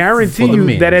guarantee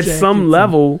you that at some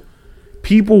level,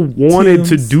 people wanted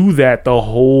to do that the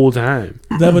whole time.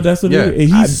 But that's what it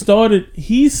is. And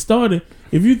he started.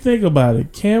 If you think about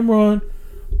it, Cameron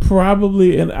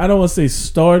probably, and I don't want to say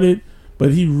started,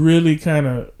 but he really kind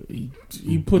of,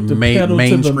 he put the pedal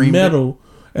to the metal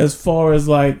as far as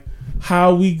like,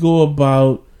 how we go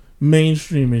about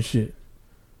mainstreaming shit.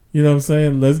 You know what I'm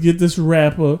saying? Let's get this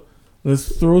rapper.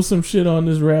 Let's throw some shit on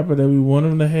this rapper that we want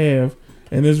him to have.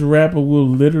 And this rapper will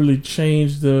literally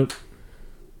change the...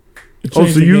 so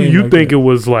you think it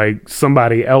was like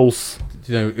somebody else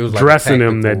it was like dressing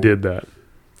him that did that?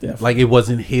 Definitely. Like it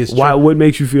wasn't his... Why? What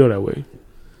makes you feel that way?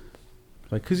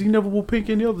 Like, because he never wore pink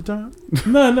any other time.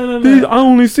 No. I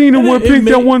only seen him wear pink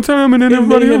that one time, and then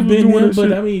everybody else was doing that shit.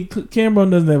 But I mean,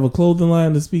 Cameron doesn't have a clothing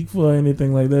line to speak for or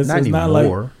anything like that. So it's not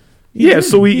like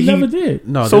he never did.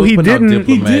 No, so he didn't.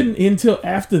 He didn't until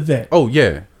after that. Oh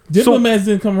yeah, Diplomats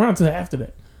didn't come around until after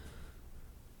that.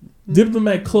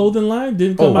 Diplomat clothing line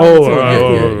didn't come out until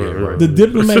after the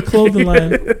Diplomat clothing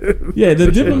line. Yeah, the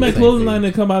Diplomat clothing line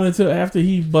didn't come out until after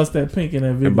he bust that pink in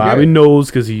that video. And Bobby knows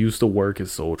because he used to work at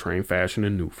Soul Train Fashion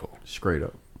in Newfo. Straight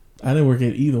up. I didn't work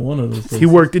at either one of those places. He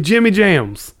worked at Jimmy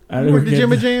Jams. You worked at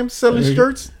Jimmy Jams selling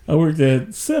shirts? I worked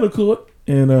at Center Court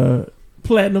and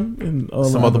Platinum and all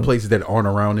some other places that aren't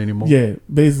around anymore. Yeah,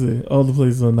 basically all the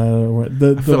places are not around.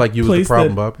 I feel like you was the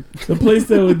problem, Bobby. The place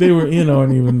that they were in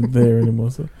aren't even there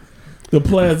anymore. So the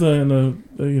Plaza and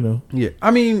the Yeah, I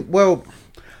mean, well,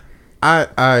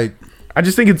 I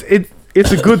just think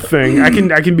it's a good thing. I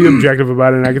can be objective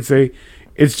about it, and I can say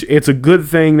it's a good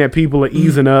thing that people are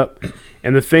easing up,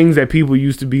 and the things that people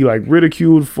used to be like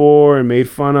ridiculed for and made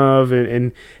fun of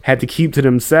and had to keep to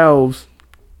themselves.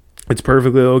 It's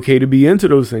perfectly okay to be into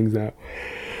those things now.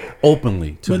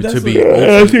 Openly to be.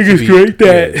 I think it's great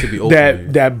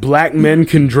that black men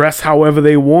can dress however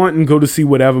they want and go to see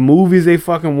whatever movies they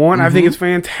fucking want. I think it's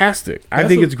fantastic. I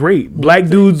think it's great. Black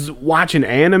dudes watching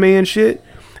anime and shit.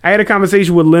 I had a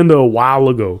conversation with Linda a while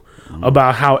ago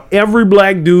about how every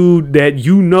black dude that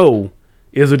you know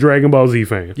is a Dragon Ball Z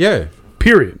fan. Yeah.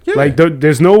 Period. Yeah. Like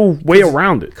there's no way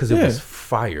around it because it was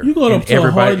fire. You go up to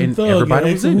everybody and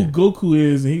ask who Goku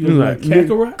is, and he goes like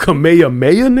Kakarot,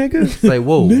 Kamehameha, nigga. It's like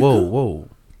whoa,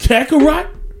 Kakarot.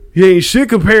 He ain't shit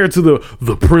compared to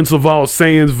the Prince of all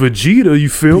Saiyans, Vegeta. You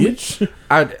feel me?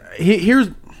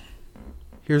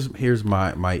 Here's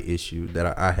my issue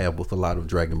that I have with a lot of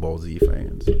Dragon Ball Z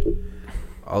fans.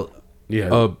 A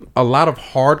lot of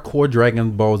hardcore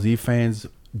Dragon Ball Z fans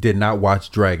did not watch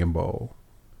Dragon Ball.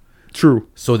 True.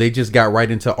 So they just got right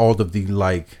into all of the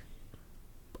like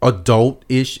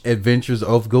adult-ish adventures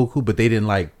of Goku, but they didn't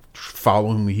like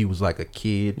follow him when he was like a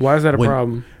kid. Why is that a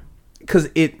problem? Because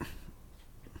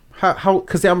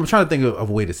because I'm trying to think of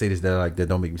a way to say this that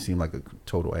don't make me seem like a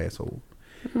total asshole.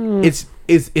 It's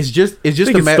just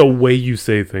the way you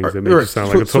say things that makes you sound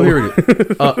like a total. So here it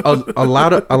is. a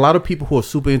lot of people who are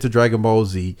super into Dragon Ball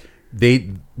Z,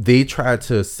 they try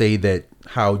to say that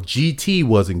how GT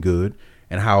wasn't good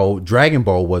and how Dragon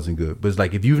Ball wasn't good, but it's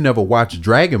like if you've never watched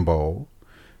Dragon Ball,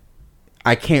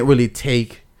 I can't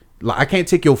take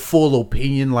your full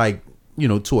opinion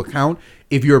to account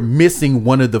if you're missing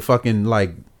one of the fucking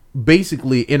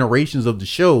basically iterations of the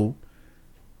show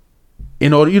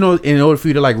in order for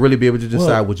you to really be able to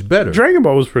decide which better. Dragon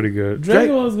Ball was pretty good.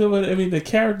 Dragon Ball was good, but I mean the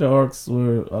character arcs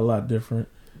were a lot different,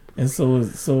 and so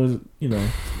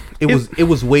it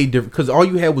was way different because all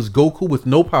you had was Goku with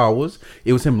no powers.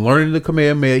 It was him learning the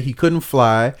Kamehameha. He couldn't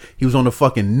fly. He was on the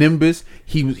fucking Nimbus.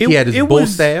 He had his bow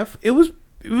staff. It was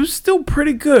still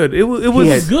pretty good. It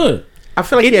was good. I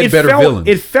feel like he had better villains.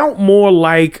 It felt more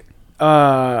like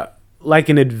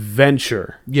an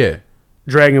adventure. Yeah,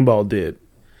 Dragon Ball did.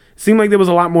 Seemed like there was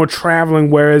a lot more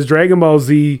traveling, whereas Dragon Ball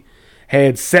Z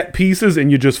had set pieces and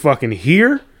you're just fucking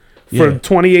here for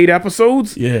 28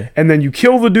 episodes. Yeah. And then you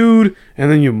kill the dude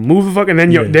and then you move the fuck and then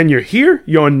you're here.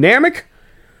 You're on Namek.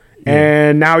 Yeah.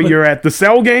 And now you're at the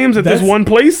Cell games at this one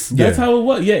place. That's how it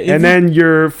was. Yeah. And then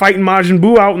you're fighting Majin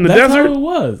Buu out in the desert. That's how it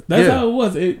was. That's how it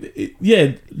was.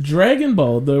 Dragon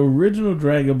Ball, the original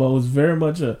Dragon Ball was very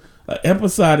much a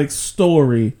episodic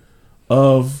story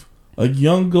of a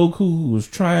young Goku who was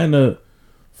trying to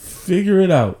figure it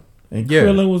out. And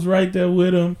Krillin was right there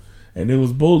with him. And it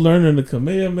was both learning the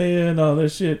Kamehameha and all that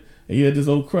shit. And you had this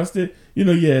old crusted, you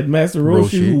had Master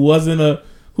Roshi. who wasn't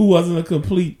a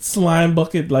complete slime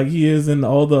bucket like he is in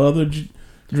all the other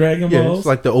Dragon Balls. It's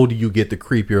like the older you get, the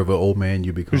creepier of an old man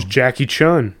you become. It was Jackie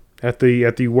Chun at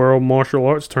the World Martial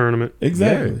Arts Tournament.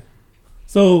 Exactly. Yeah.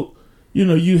 So,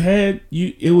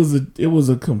 it was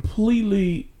a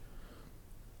completely,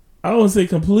 I don't want to say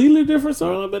completely different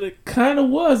story, but it kind of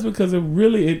was because it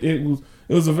really it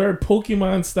was a very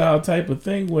Pokemon style type of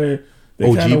thing where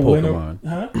they kind of went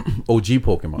OG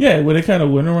Pokemon. Yeah, where they kind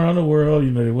of went around the world.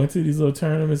 They went to these little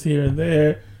tournaments here and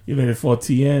there. They fought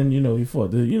Tien. He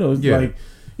fought he fought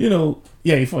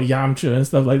Yamcha and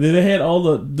stuff like that. They had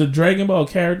all the Dragon Ball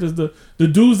characters, the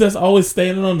dudes that's always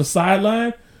standing on the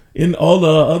sideline in all the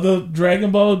other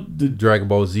Dragon Ball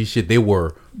Z shit. They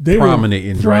were prominent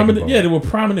in Dragon Ball. Yeah, they were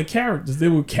prominent characters. They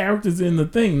were characters in the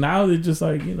thing. Now they're just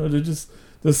they're just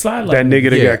the sideline. That nigga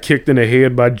that got kicked in the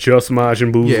head by just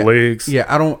Majin Buu's legs. Yeah,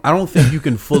 I don't think you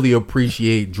can fully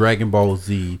appreciate Dragon Ball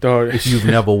Z if you've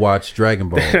never watched Dragon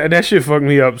Ball. That shit fucked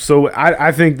me up. So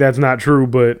I think that's not true,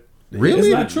 but really, it's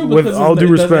not true. With all due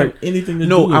respect, anything to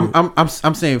do with it.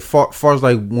 I'm saying far as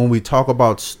when we talk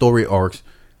about story arcs,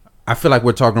 I feel like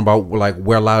we're talking about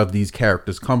where a lot of these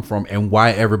characters come from and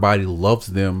why everybody loves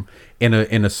them in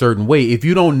a certain way. If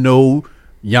you don't know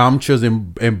Yamcha's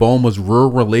and Bulma's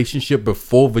real relationship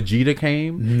before Vegeta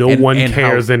came, no one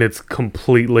cares, and it's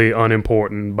completely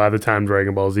unimportant by the time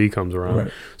Dragon Ball Z comes around.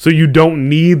 Right. So you don't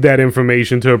need that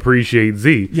information to appreciate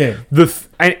Z. Yeah.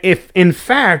 If in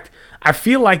fact, I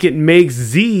feel like it makes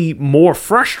Z more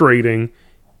frustrating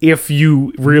if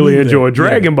you really enjoy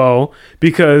Dragon Ball,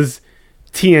 because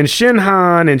Tien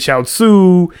Shinhan and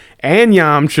Chaozu and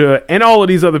Yamcha and all of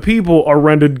these other people are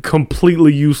rendered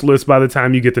completely useless by the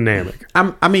time you get to Namek.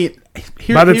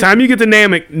 By the time you get to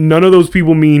Namek, none of those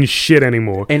people mean shit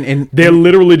anymore. And they're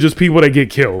literally just people that get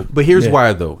killed. But here's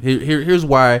why, though. Here's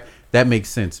why that makes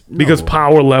sense. Because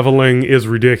power leveling is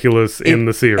ridiculous in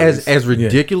the series. As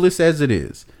ridiculous as it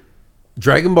is,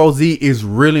 Dragon Ball Z is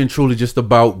really and truly just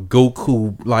about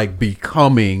Goku like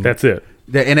becoming. That's it.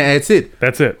 And that's it.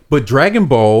 That's it. But Dragon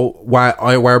Ball, why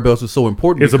Bells was so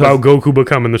important? It's about Goku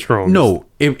becoming the strongest. No,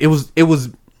 it was.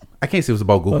 I can't say it was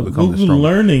about Goku becoming the strongest.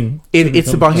 Learning.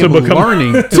 It's about him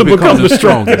learning to become the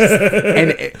strongest.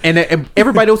 and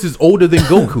everybody else is older than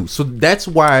Goku, so that's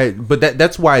why. But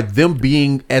that's why them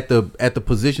being at the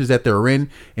positions that they're in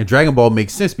Dragon Ball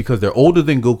makes sense, because they're older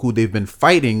than Goku. They've been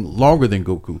fighting longer than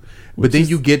Goku. But then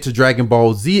you get to Dragon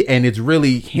Ball Z, and it's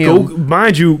really him.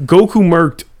 Mind you, Goku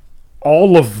murked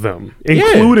all of them,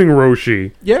 including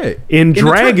Roshi. Yeah, in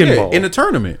Dragon Ball in the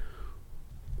tournament.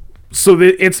 So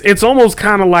it's almost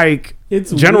kind of like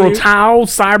General weird. Tao,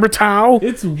 Cyber Tao.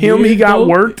 It's him. Weird, he got though.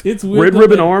 worked. It's weird, Red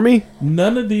Ribbon Army.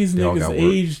 None of these niggas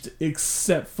aged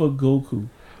except for Goku.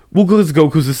 Well, because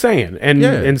Goku's a Saiyan, and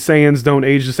Saiyans don't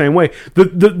age the same way.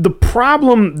 The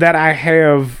problem that I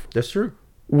have that's true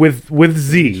with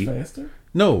Z. Faster?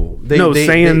 No,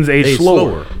 Saiyans age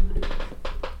slower.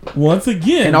 Once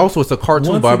again, and also it's a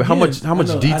cartoon, Bob. How much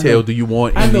detail do you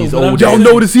want in these old? Y'all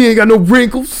notice he ain't got no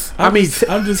wrinkles. I'm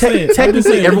just saying.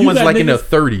 Technically, everyone's like in their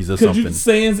 30s or something.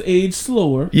 Saiyans age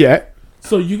slower. Yeah.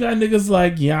 So you got niggas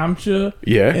like Yamcha.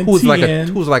 Yeah. And who's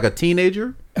like a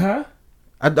teenager. Huh?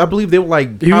 I believe they were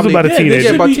like he was about a teenager.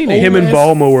 Yeah, about teenager. Him and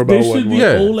Bulma were about they should be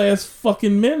old ass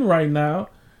fucking men right now,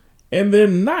 and they're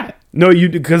not. No,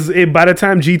 because by the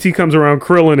time GT comes around,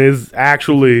 Krillin is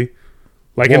actually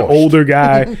like an older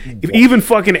guy. Even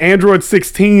fucking Android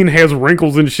 16 has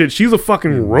wrinkles and shit. She's a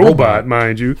fucking robot,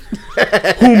 mind you,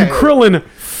 whom Krillin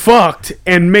fucked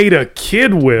and made a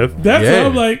kid with. That's what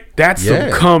I'm like. That's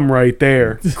some cum right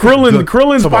there.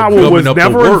 Krillin's power was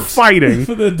never in fighting.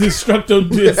 For the Destructo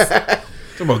Disc.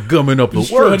 Talking about gumming up the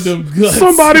works.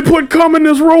 Somebody put cum in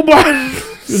this robot.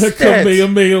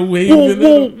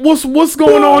 What's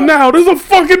going on now? There's a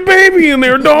fucking baby in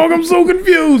there, dog. I'm so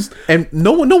confused. And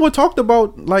no one talked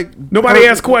about nobody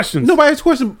asked questions. Nobody asked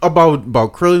questions about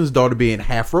Krillin's daughter being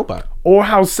half robot, or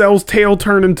how Cell's tail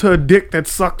turned into a dick that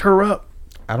sucked her up.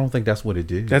 I don't think that's what it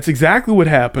did. That's exactly what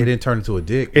happened. It didn't turn into a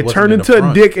dick. It turned into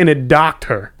a dick and it docked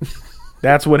her.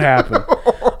 That's what happened.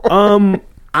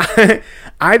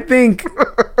 I think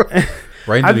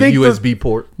right into the USB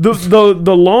port.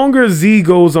 The longer Z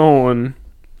goes on,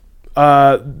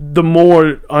 the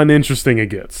more uninteresting it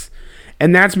gets,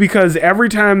 and that's because every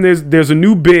time there's a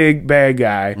new big bad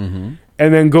guy, and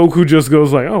then Goku just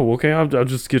goes like, "Oh, okay, I'll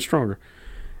just get stronger,"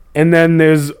 and then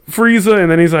there's Frieza, and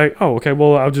then he's like, "Oh, okay,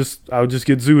 well I'll just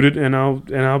get zooted and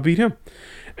I'll beat him."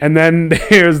 And then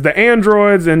there's the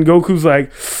androids, and Goku's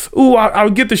like, "Ooh, I'll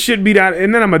get the shit beat out,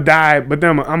 and then I'm gonna die, but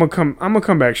then I'm gonna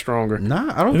come back stronger."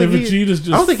 Nah, I don't think Vegeta's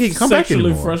just I don't think he can come back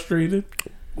anymore. Frustrated.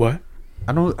 What?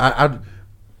 I don't.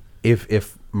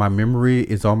 If my memory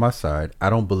is on my side, I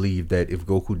don't believe that if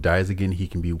Goku dies again, he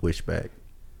can be wished back.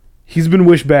 He's been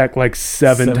wished back like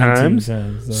 17 times.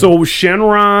 So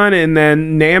Shenron, and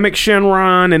then Namek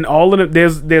Shenron, and all of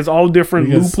them. There's all different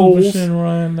loopholes.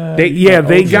 Shenron,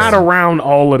 they got around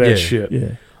all of that shit.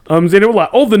 Yeah. And they were like,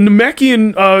 "Oh, the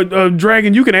Namekian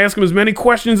dragon, you can ask him as many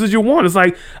questions as you want." It's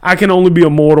like, I can only be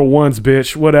immortal once,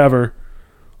 bitch. Whatever.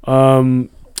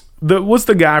 What's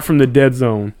the guy from the Dead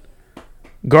Zone?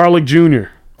 Garlic Jr.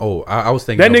 Oh, I was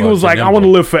thinking that nigga was like, "I want to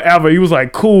live forever." He was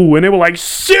like, "Cool," and they were like,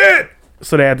 "Shit."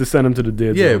 So they had to send him to the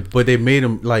Dead Zone. Yeah, but they made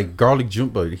him like Garlic Jr.,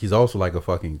 but he's also like a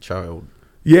fucking child.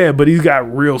 Yeah, but he's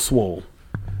got real swole.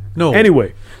 No.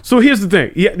 Anyway, so here's the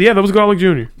thing. Yeah, that was Garlic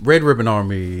Jr. Red Ribbon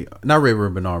Army. Not Red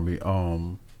Ribbon Army.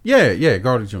 Yeah,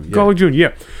 Garlic Jr. Yeah. Garlic Jr.,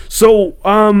 yeah. So,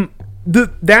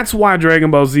 that's why Dragon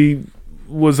Ball Z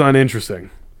was uninteresting.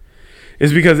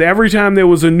 Is because every time there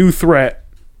was a new threat,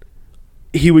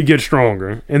 he would get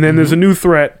stronger. And then there's a new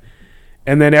threat,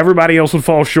 and then everybody else would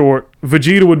fall short.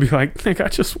 Vegeta would be like, "Nigga, I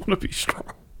just want to be strong."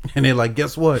 And they're like,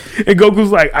 "Guess what?" And Goku's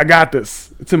like, "I got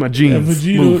this. It's in my genes."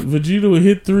 Yeah, Vegeta would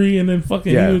hit 3 and then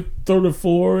fucking he would throw to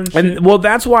 4 and shit. And well,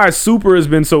 that's why Super has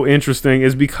been so interesting,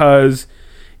 is because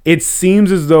it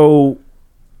seems as though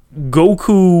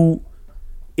Goku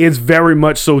is very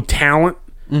much so talent.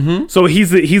 Mm-hmm. So he's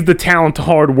the talent to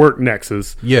hard work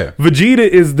nexus. Yeah. Vegeta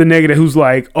is the nigga who's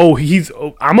like,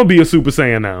 I'm gonna be a Super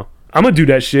Saiyan now. I'm gonna do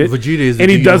that shit. Vegeta is, and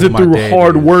he does it through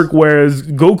hard work, whereas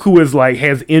Goku is like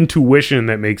has intuition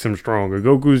that makes him stronger.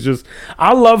 Goku is just,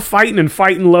 I love fighting and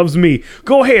fighting loves me.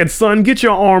 Go ahead, son, get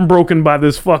your arm broken by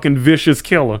this fucking vicious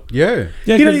killer. Yeah.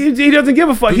 He doesn't give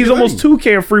a fuck. He's almost too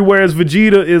carefree, whereas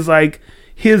Vegeta is like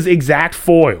his exact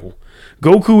foil.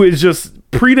 Goku is just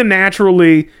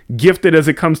preternaturally gifted as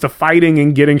it comes to fighting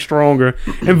and getting stronger,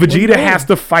 and Vegeta has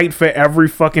to fight for every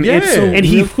fucking inch. And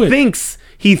he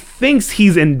thinks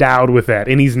he's endowed with that,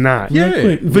 and he's not.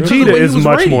 Vegeta is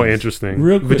much more interesting.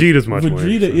 Vegeta's much more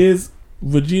interesting.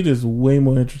 Vegeta is way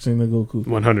more interesting than Goku.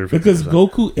 100%. Because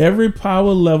Goku, every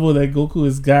power level that Goku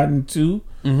has gotten to,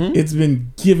 it's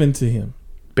been given to him.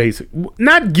 Basic,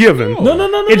 not given.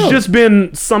 No. It's just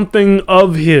been something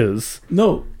of his.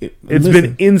 No, it's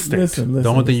been instinct. Listen, the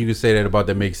only thing you can say that about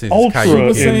that makes sense Ultra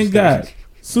is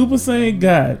Saiyan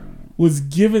God was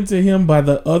given to him by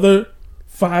the other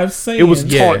 5 Saiyans. It was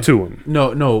taught to him.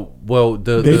 No. Well,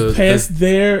 they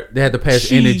had to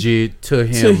pass energy to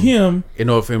him in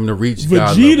order for him to reach.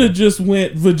 Vegeta just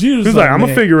went. Vegeta's like, I'm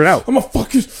gonna figure it out. I'm gonna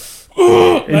fucking.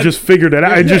 And just figured it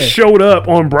out. It just showed up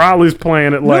on Broly's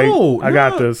planet. Like, I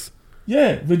got this.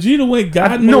 Yeah, Vegeta went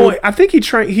God mode. No, I think he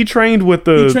trained with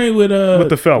the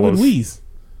the fellas. With Whis.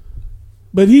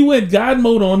 But he went God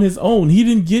mode on his own. It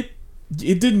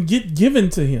didn't get given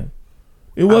to him.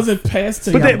 It wasn't passed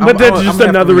to him. But that's just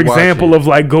another example of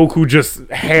like Goku just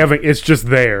having. It's just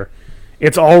there.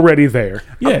 It's already there.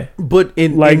 Yeah, but he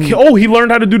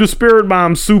learned how to do the spirit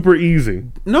bomb super easy.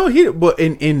 No, but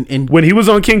in when he was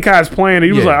on King Kai's planet,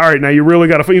 he was like, all right, now you really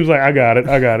got to. He was like, I got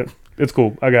it. It's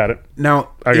cool. I got it. Now,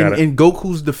 in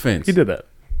Goku's defense, he did that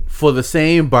for the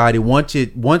same body. Once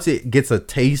it gets a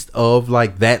taste of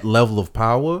like that level of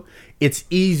power, it's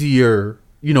easier,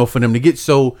 for them to get.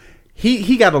 So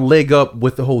he got a leg up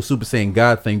with the whole Super Saiyan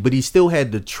God thing, but he still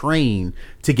had to train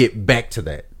to get back to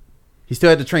that. He still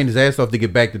had to train his ass off to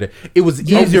get back to that. It was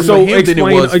easier for him than it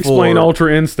was explain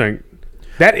Ultra Instinct.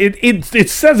 That it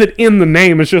says it in the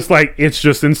name. It's just like it's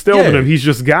just instilled in him. He's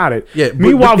just got it. Yeah.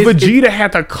 Meanwhile, Vegeta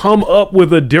had to come up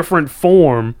with a different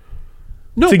form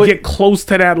to get close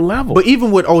to that level. But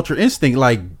even with Ultra Instinct,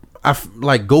 like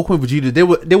Goku and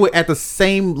Vegeta, they were at the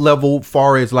same level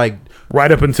far as like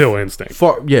right up until Instinct.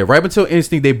 Right up until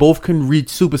Instinct, they both can reach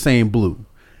Super Saiyan Blue.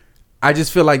 I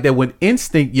just feel like that with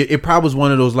Instinct, it probably was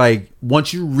one of those like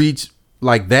once you reach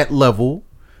like that level,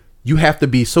 you have to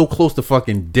be so close to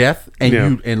fucking death, and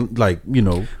you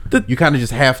kind of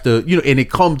just have to, and it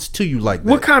comes to you like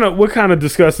that. We're kind of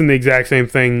discussing the exact same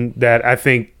thing that I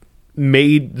think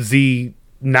made Z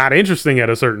not interesting at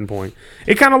a certain point.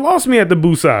 It kind of lost me at the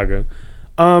Buu saga.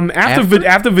 After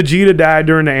Vegeta died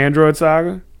during the Android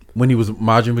saga, when he was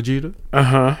Majin Vegeta.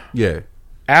 Yeah.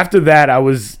 After that, I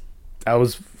was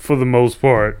for the most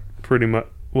part pretty much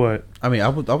what. I mean, I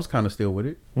was kind of still with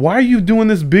it. Why are you doing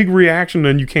this big reaction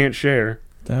and you can't share?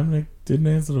 Dominic didn't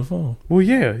answer the phone. Well,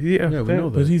 yeah, we know that.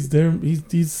 But he's there.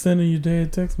 He's sending your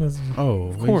dad text messages. Oh,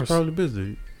 of course. He's probably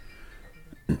busy.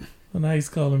 Well, now he's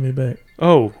calling me back.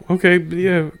 Oh, okay,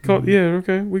 yeah,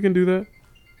 okay, we can do that.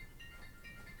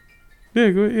 Yeah,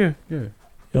 go ahead. Yeah.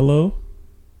 Hello.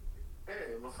 Hey,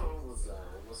 my phone was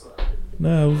what's up?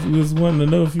 Nah, we was wanting to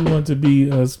know if you want to be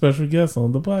a special guest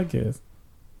on the podcast.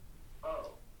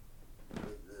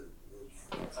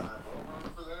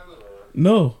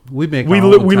 No, we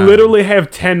literally have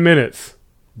 10 minutes.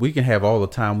 We can have all the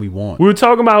time we want. We were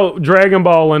talking about Dragon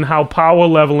Ball and how power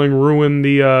leveling ruined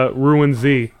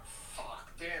Z.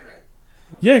 Fuck, damn it.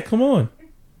 Yeah, come on.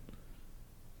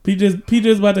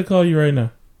 PJ's about to call you right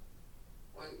now.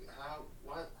 Wait,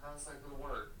 how's that gonna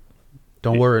work?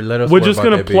 Don't worry, let us. We're just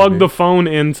gonna plug the phone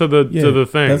into the to the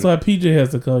thing. That's why PJ has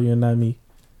to call you and not me.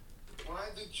 Why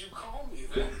did you call me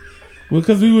then? Well,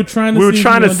 because we were trying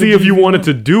to see if you wanted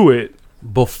to do it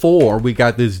before we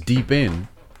got this deep in.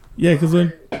 Yeah, because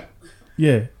when.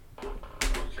 Yeah.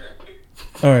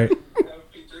 All right.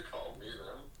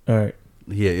 All right.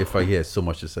 Yeah, if he has so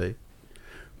much to say.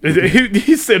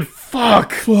 He said,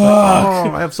 "Fuck." Oh,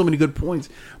 I have so many good points,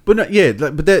 but no, yeah,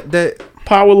 but that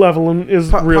power leveling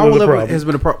is really the problem. Has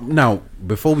been a problem. Now,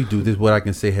 before we do this, what I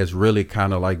can say has really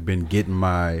kind of like been getting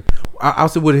my. I'll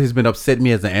say what has been upsetting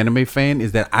me as an anime fan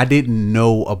is that I didn't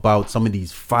know about some of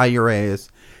these fire ass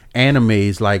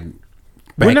animes like.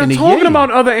 We're not talking about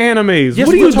other animes. Yes,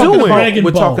 what are you doing?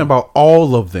 We're talking about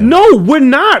all of them. No, we're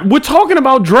not. We're talking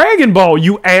about Dragon Ball,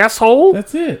 you asshole.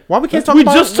 That's it. Why we can't talk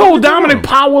about... We just told Dominic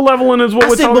power leveling is what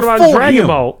we're talking about Dragon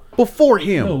Ball. Before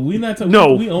him. No, we're not talking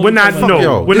we're not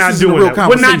doing that.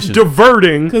 We're not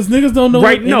diverting. Because niggas don't know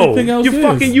what anything else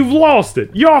is. You've lost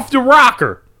it. You're off the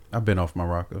rocker. I've been off my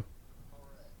rocker.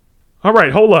 All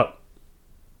right, hold up.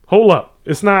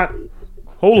 It's not.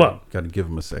 Hold up. Got to give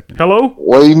him a second. Hello?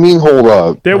 What do you mean, hold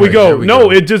up? There we go.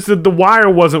 It just the wire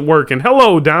wasn't working.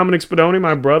 Hello, Dominic Spadoni,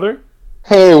 my brother.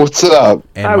 Hey, what's up?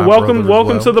 Hi,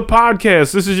 welcome to the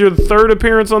podcast. This is your third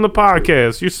appearance on the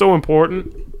podcast. You're so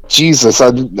important. Jesus, I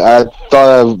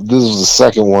thought this was the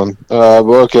second one. But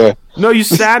okay. No, you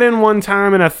sat in one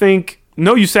time, and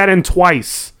you sat in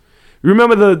twice.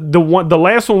 Remember the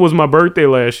last one was my birthday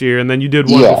last year, and then you did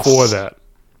one before that.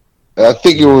 I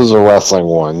think it was a wrestling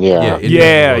one, yeah.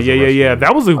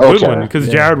 That was a good one because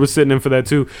Jared was sitting in for that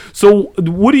too. So,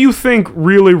 what do you think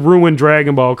really ruined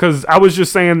Dragon Ball? Because I was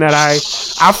just saying that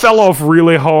I fell off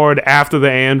really hard after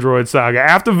the Android saga.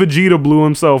 After Vegeta blew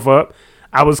himself up,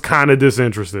 I was kind of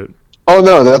disinterested. Oh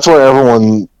no, that's where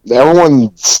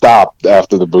everyone stopped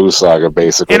after the Buu saga,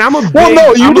 basically. And I'm a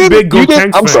big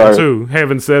Gotenks fan too.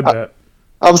 Having said that,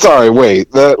 I'm sorry. Wait,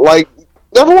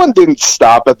 everyone didn't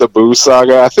stop at the Buu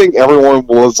saga. I think everyone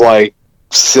was like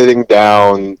sitting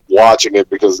down watching it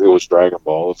because it was Dragon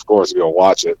Ball. Of course, you're gonna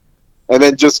watch it, and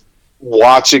then just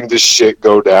watching the shit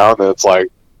go down. And it's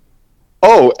like,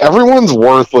 oh, everyone's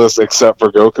worthless except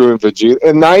for Goku and Vegeta,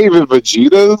 and not even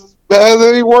Vegeta has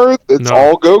any worth. It's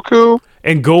all Goku.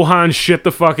 And Gohan shit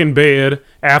the fucking bed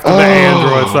after the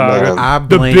Android saga.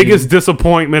 The biggest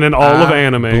disappointment in all of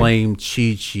anime. I blame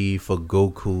Chi-Chi for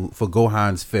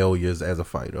Gohan's failures as a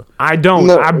fighter. I don't.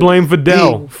 No. I blame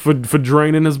Videl for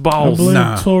draining his balls.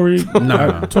 I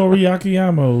blame Tori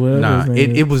Akiyama.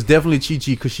 It was definitely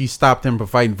Chi-Chi because she stopped him from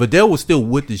fighting. Videl was still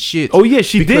with the shit. Oh yeah,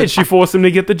 she did. She forced him to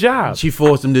get the job. She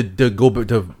forced him to go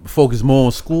to focus more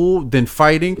on school than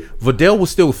fighting. Videl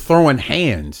was still throwing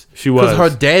hands. She was.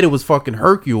 Because her daddy was fucking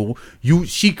Hercule.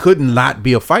 She couldn't not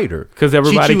be a fighter because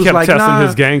everybody kept testing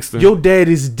his gangster. Your dad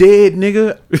is dead,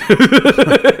 nigga.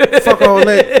 Fuck all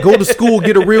that. Go to school,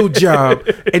 get a real job.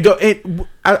 And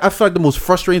I feel like the most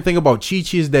frustrating thing about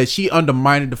Chi-Chi is that she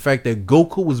undermined the fact that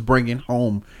Goku was bringing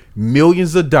home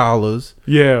millions of dollars.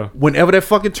 Yeah. Whenever that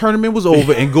fucking tournament was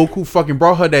over and Goku fucking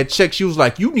brought her that check, she was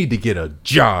like, "You need to get a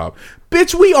job,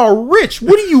 bitch. We are rich.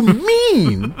 What do you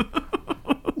mean?"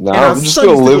 No, I'm just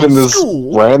gonna live in this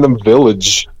random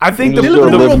village. I think the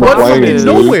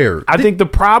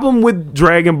problem with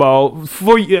Dragon Ball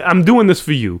I'm doing this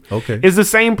for you. Okay. Is the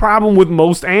same problem with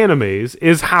most animes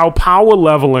is how power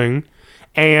leveling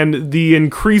and the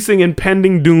increasing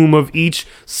impending doom of each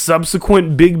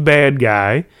subsequent big bad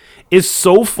guy is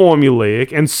so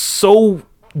formulaic and so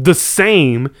the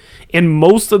same in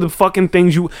most of the fucking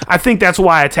things I think that's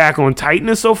why Attack on Titan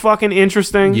is so fucking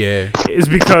interesting. Yeah. Is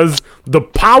because the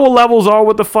power levels are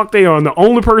what the fuck they are, and the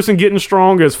only person getting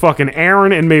stronger is fucking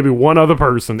Aaron and maybe one other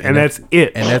person, and that's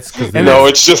it. And that's because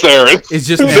it's just Aaron. It's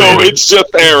just Aaron. No, it's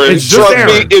just Aaron. It's just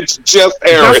Aaron. It's just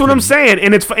Aaron. That's what I'm saying,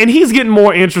 and he's getting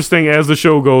more interesting as the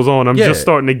show goes on. I'm just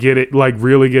starting to get it, like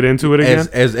really get into it again,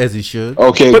 as he should.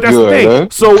 Okay, but that's good. The thing. Huh?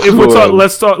 So if we talk,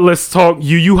 let's talk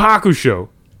Yu Yu Hakusho.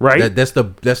 Right, they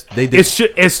did it's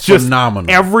just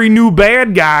phenomenal. Every new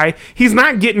bad guy, he's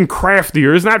not getting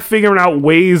craftier. He's not figuring out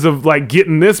ways of like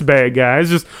getting this bad guy.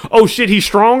 It's just, oh shit, he's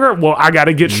stronger. Well, I got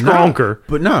to get stronger.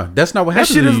 But no, that's not what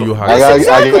happens in Yu Yu Hakusho. That's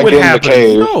exactly what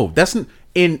happens. No, that's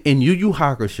in Yu Yu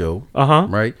Hakusho.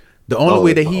 Right. The only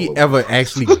way that he ever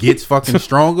actually gets fucking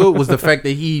stronger was the fact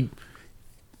that he.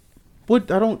 What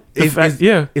I don't is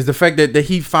the fact that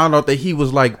he found out that he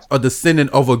was like a descendant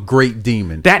of a great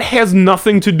demon. That has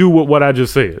nothing to do with what I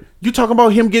just said. You talking about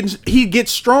him he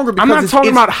gets stronger? Because I'm not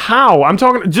talking about how. I'm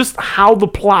talking just how the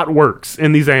plot works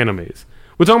in these animes.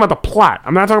 We're talking about the plot.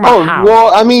 I'm not talking about how.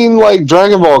 Well, I mean, like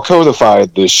Dragon Ball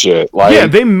codified this shit. Like, yeah,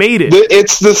 they made it.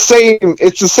 It's the same.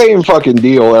 It's the same fucking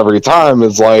deal every time.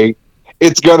 It's like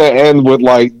it's gonna end with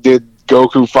like, did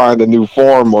Goku find a new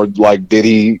form, or like did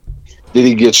he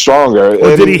get stronger?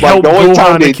 Or did he help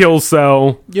Gohan to kill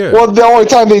Cell? Yeah. Well, the only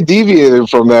time they deviated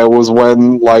from that was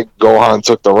when like Gohan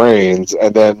took the reins,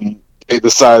 and then they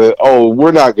decided, oh,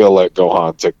 we're not gonna let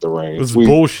Gohan take the reins. It was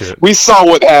bullshit. We saw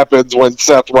what happens when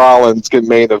Seth Rollins can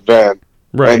main event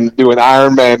and do an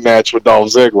Iron Man match with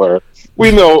Dolph Ziggler.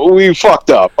 We know we fucked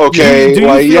up. Okay, do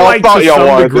you feel like thought to y'all some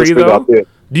wanted degree this, though?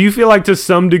 Do you feel like to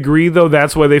some degree though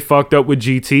that's why they fucked up with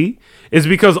GT? Is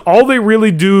because all they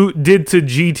really did to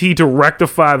GT to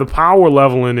rectify the power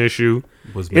leveling issue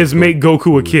is make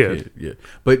Goku a kid. Yeah,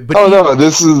 but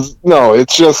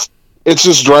it's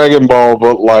just Dragon Ball,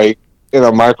 but like in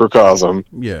a microcosm.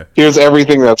 Yeah. Here's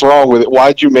everything that's wrong with it.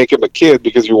 Why'd you make him a kid?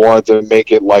 Because you wanted to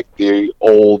make it like the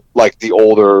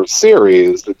older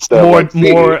series instead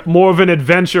more of an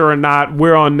adventure and not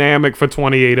we're on Namek for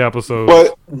 28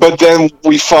 episodes. But then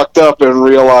we fucked up and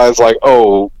realized like,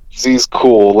 oh, Z's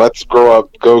cool, let's grow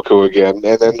up Goku again.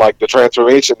 And then like the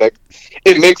transformation,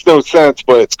 it makes no sense,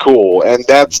 but it's cool, and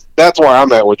that's where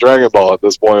I'm at with Dragon Ball at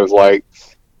this point. Is like,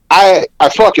 I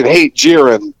fucking hate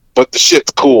Jiren, but the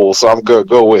shit's cool, so I'm gonna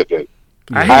go with it.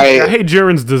 I hate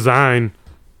Jiren's design,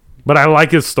 but I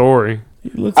like his story.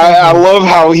 I love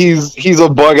how he's a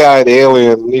bug-eyed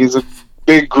alien. He's a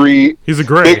big gray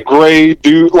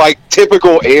dude, like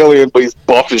typical alien, but he's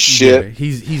buff as shit. Yeah,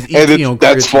 he's and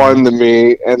that's fun to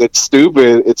me, and it's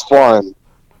stupid. It's fun.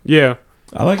 Yeah,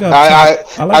 I like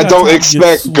how I don't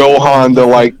expect Gohan to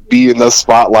like be in the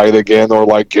spotlight again or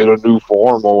like get a new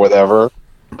form or whatever.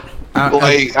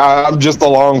 I'm just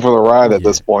along for the ride at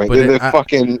this point. They're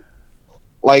fucking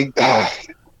like.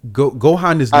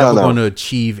 Gohan is never going to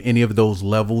achieve any of those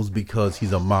levels because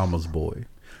he's a mama's boy.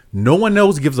 No one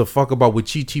else gives a fuck about what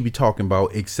Chi-Chi be talking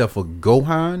about except for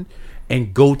Gohan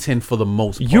and Goten for the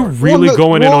most part. You're really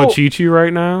going in on Chi-Chi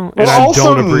right now? And I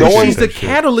don't appreciate He's the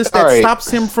catalyst that stops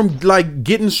him from like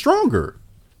getting stronger.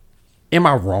 Am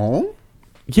I wrong?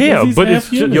 Yeah, but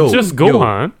it's just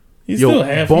Gohan. He's still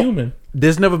half human.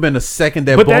 There's never been a second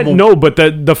that. But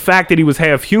the fact that he was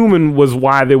half human was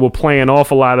why they were playing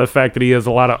off a lot of the fact that he has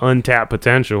a lot of untapped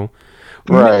potential.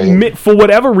 Right. For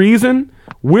whatever reason,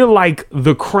 we're like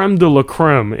the creme de la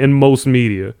creme in most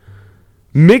media.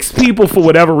 Mixed people, for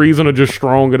whatever reason, are just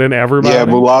stronger than everybody. Yeah,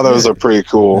 mulattoes are pretty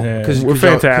cool. Because we're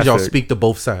fantastic. Because y'all speak to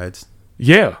both sides.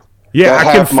 Yeah,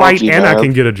 I can fight and I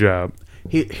can get a job.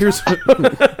 Here's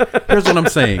what I'm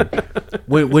saying.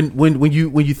 When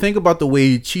you think about the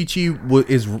way Chi-Chi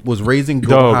was raising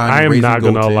Gohan, I am not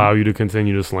going to allow you to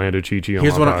continue to slander Chi-Chi on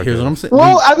here's my podcast. Here's what I'm saying.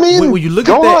 Well, I mean, when you look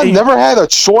Gohan at that, never had a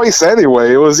choice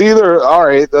anyway. It was either all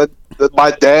right,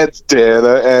 my dad's dead,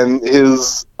 and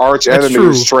his arch enemy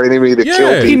is training me to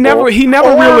kill people. He never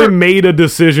really made a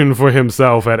decision for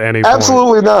himself at any point.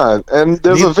 Absolutely not. And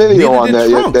there's a video on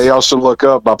that y'all should look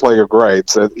up by Plague of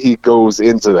Greats, and he goes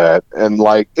into that. And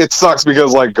like, it sucks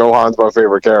because like Gohan's my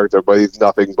favorite character, but he's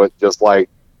nothing but just like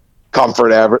comfort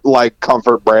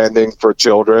branding for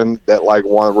children that like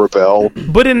want to rebel.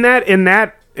 But in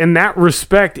that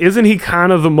respect, isn't he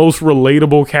kind of the most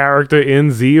relatable character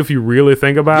in Z if you really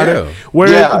think about it? Where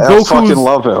I fucking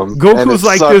love him. Goku's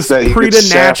like this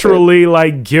preternaturally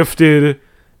like gifted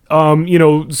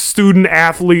student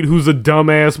athlete who's a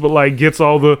dumbass but like gets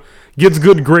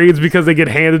good grades because they get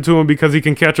handed to him because he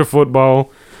can catch a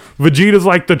football. Vegeta's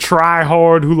like the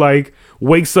try-hard who like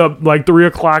wakes up like 3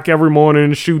 o'clock every morning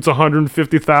and shoots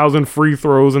 150,000 free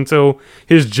throws until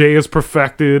his J is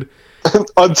perfected.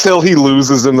 Until he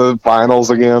loses in the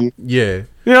finals again. Yeah.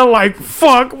 Like,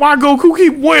 fuck, why Goku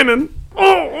keep winning?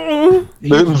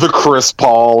 The Chris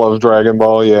Paul of Dragon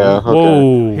Ball, yeah.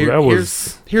 Okay. Whoa,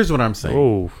 here's what I'm saying.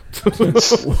 Oh.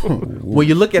 When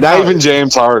you look at not even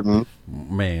James Harden.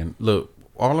 Man, look,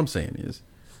 all I'm saying is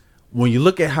when you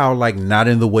look at how like not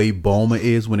in the way Bulma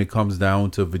is when it comes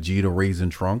down to Vegeta raising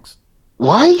Trunks.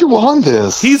 Why are you on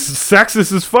this? He's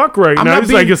sexist as fuck right now.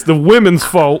 He's like it's the women's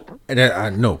fault. And I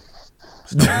know.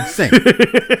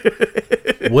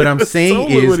 What I'm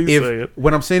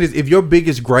saying is if your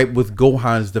biggest gripe with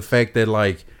Gohan is the fact that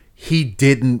like he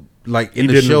didn't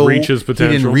reach his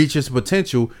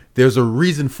potential, there's a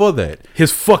reason for that.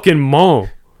 His fucking mom.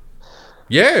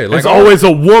 Yeah, like always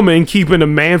a woman keeping a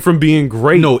man from being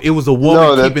great. No, it was a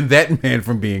woman keeping that man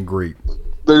from being great.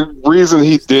 The reason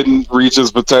he didn't reach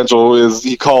his potential is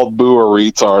he called Boo a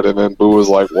retard, and then Boo was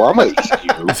like, "Well, I'm gonna eat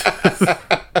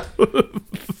you."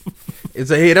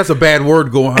 Hey, that's a bad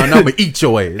word, Gohan. I'm gonna eat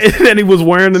your ass. And then he was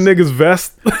wearing the nigga's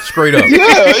vest straight up.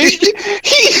 Yeah,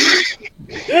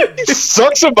 he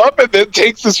sucks him up and then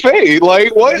takes his fade.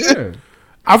 Like what? Yeah.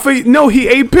 He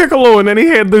ate Piccolo and then he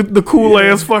had the cool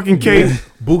ass fucking cake.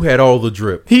 Boo had all the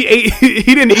drip. He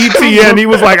didn't eat Tien. He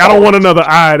was like, I don't want another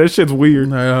eye. That shit's weird.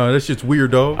 That shit's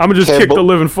weird, dog. I'm gonna just kick the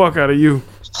living fuck out of you.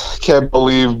 Can't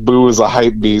believe Boo is a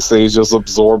hype beast. So he's just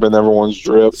absorbing everyone's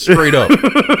drip. Straight up.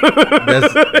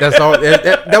 That's all.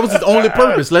 That was his only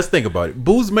purpose. Let's think about it.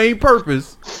 Boo's main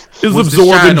purpose is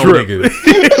absorbing drip.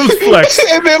 It was flex.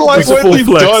 And then like when he's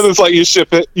done, it's like your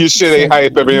shit ain't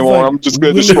hype anymore. Like, I'm just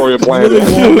gonna destroy your planet.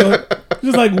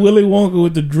 Just like Willy Wonka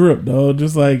with the drip, dog.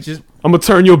 Just I'm gonna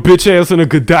turn your bitch ass into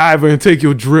Godiva and take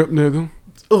your drip, nigga.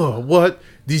 What?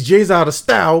 These J's out of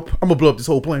style. I'm gonna blow up this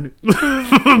whole planet.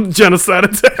 Genocide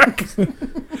attack. You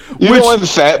know when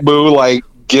Fat Boo like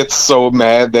gets so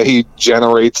mad that he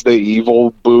generates the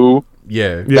evil Boo?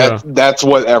 Yeah. That's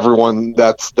what everyone.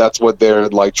 That's what they're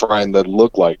like trying to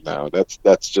look like now.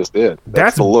 That's just it.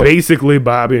 That's the look. Basically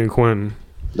Bobby and Quentin.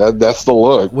 That's the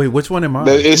look. Wait, which one am I?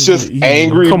 It's just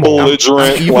angry,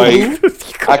 belligerent.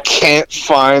 Like I can't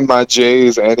find my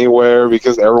J's anywhere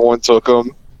because everyone took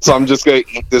them. So I'm just gonna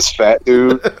eat this fat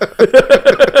dude.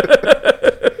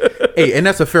 Hey, and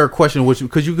that's a fair question,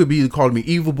 because you could be calling me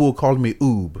Evil Bull, calling me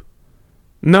Oob.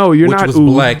 No, you're not. Which was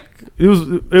Oob. black. It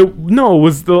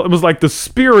was like the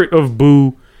spirit of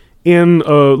Boo in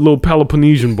a little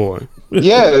Peloponnesian boy.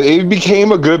 Yeah, he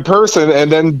became a good person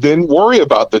and then didn't worry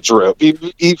about the drip.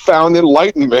 He found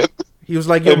enlightenment. He was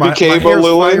like, "Yo, my became a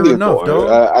little Indian boy."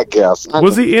 I guess.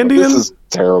 Was he Indian? This is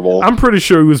terrible. I'm pretty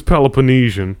sure he was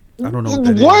Peloponnesian. I don't know.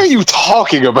 What are you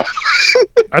talking about?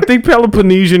 I think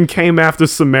Peloponnesian came after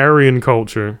Sumerian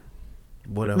culture.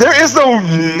 Whatever. There is no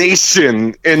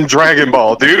nation in Dragon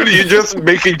Ball, dude. You're just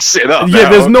making shit up. Yeah, now.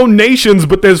 there's no nations,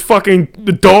 but there's fucking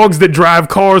dogs that drive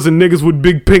cars and niggas with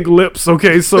big pink lips.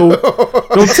 Okay, so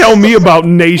don't tell me about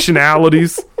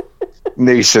nationalities.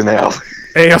 Nationality.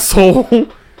 Asshole.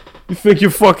 You think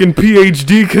your fucking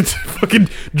PhD could fucking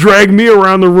drag me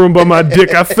around the room by my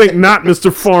dick? I think not,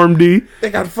 Mr. Farm D. They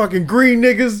got fucking green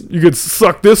niggas. You could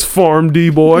suck this Farm D,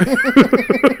 boy.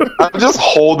 I'm just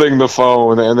holding the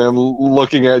phone and then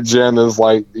looking at Jen as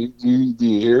like, do you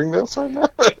hearing this right now?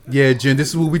 Yeah, Jen, this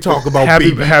is what we talk about.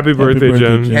 Happy birthday,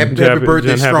 Jen. Happy birthday,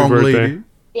 Jen, strong happy birthday. lady.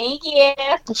 Thank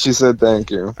you. She said thank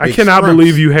you. I cannot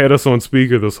believe you had us on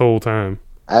speaker this whole time.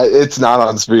 It's not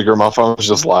on speaker. My phone's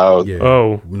just loud. Yeah.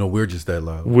 Oh. No, we're just that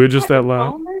loud. We're just that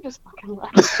loud? They're just fucking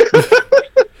loud.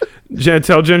 Jen,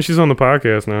 tell Jen she's on the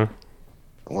podcast now.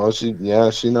 Well, she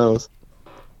knows.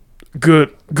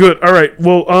 Good. All right.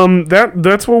 Well,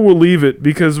 that's where we'll leave it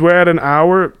because we're at an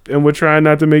hour and we're trying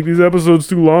not to make these episodes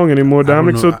too long anymore,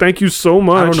 Dominic. So thank you so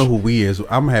much. I don't know who we is.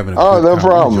 I'm having a no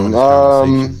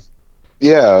problem.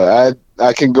 Yeah,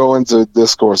 I can go into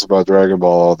discourse about Dragon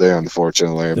Ball all day,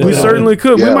 unfortunately. We certainly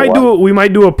could. Yeah, we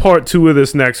might do a part 2 of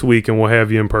this next week, and we'll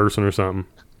have you in person or something.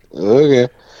 Okay.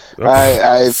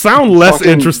 I sound less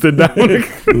interested, Dominic.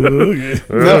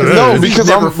 No, because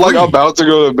I'm like about to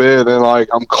go to bed and like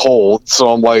I'm cold,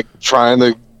 so I'm like trying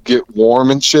to get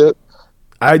warm and shit.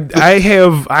 I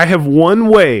have one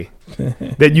way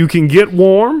that you can get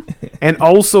warm and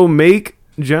also make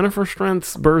Jennifer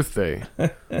Strength's birthday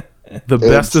the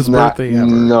bestest birthday ever.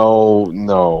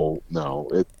 No.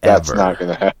 That's not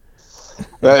gonna happen.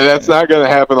 That's not going to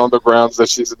happen on the grounds that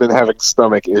she's been having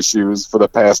stomach issues for the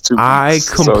past 2 weeks. I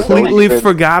completely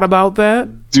forgot about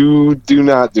that. Do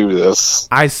not do this.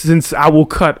 I will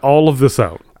cut all of this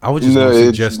out. I would just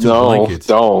suggest 2 blankets.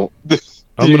 Don't.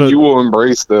 You will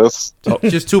embrace this.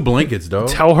 Just 2 blankets, though.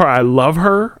 Tell her I love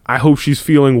her. I hope she's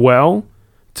feeling well.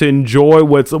 To enjoy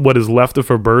what is left of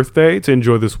her birthday. To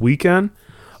enjoy this weekend.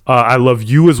 I love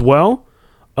you as well.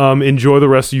 Enjoy the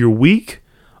rest of your week.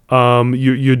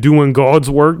 You're doing God's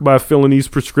work by filling these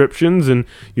prescriptions and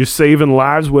you're saving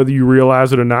lives whether you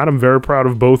realize it or not. I'm very proud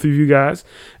of both of you guys,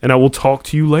 and I will talk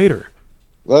to you later.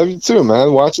 Love you too,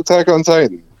 man. Watch Attack on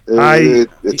Titan.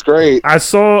 It's great. I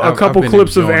saw a couple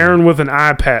clips of Aaron with an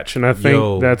eye patch, and I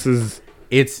think that's his.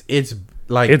 It's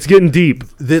like it's getting deep.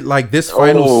 This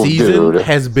final season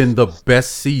has been the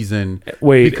best season.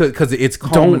 Wait, because it's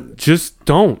calm.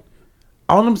 Don't.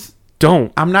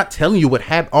 Don't. I'm not telling you what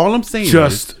happened. All I'm saying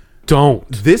is don't.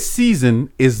 This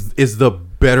season is the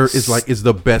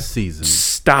best season.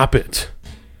 Stop it.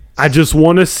 I just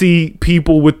want to see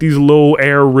people with these low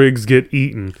air rigs get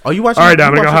eaten. Are you watching? All right,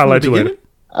 Dominic, I'll highlight you later.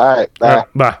 All right, bye.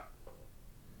 Bye.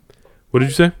 What did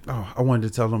you say? Oh, I wanted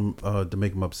to tell him to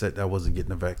make him upset that I wasn't getting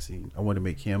the vaccine. I wanted to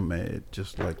make him mad,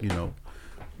 just like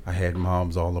I had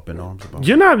moms all up in arms about.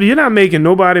 You're not making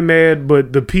nobody mad,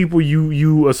 but the people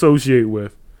you associate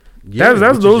with. Yeah,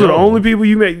 those are the only people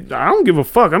you make. I don't give a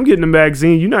fuck. I'm getting the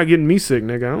vaccine. You're not getting me sick,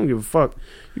 nigga. I don't give a fuck.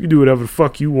 You can do whatever the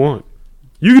fuck you want.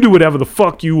 You can do whatever the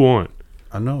fuck you want.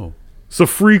 I know. It's a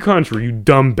free country, you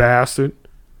dumb bastard.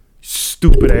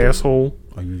 Stupid asshole.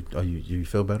 You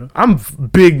feel better? I'm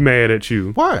big mad at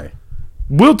you. Why?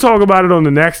 We'll talk about it on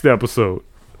the next episode.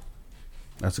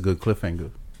 That's a good cliffhanger.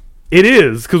 It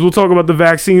is, because we'll talk about the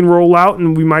vaccine rollout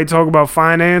and we might talk about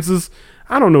finances.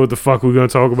 I don't know what the fuck we're going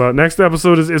to talk about. Next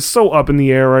episode is so up in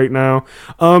the air right now.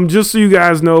 Just so you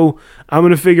guys know, I'm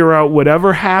going to figure out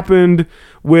whatever happened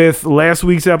with last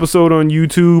week's episode on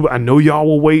YouTube. I know y'all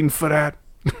were waiting for that.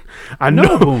 I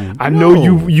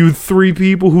know you 3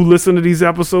 people who listen to these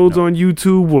episodes on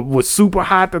YouTube were super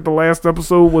hot that the last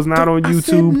episode was not on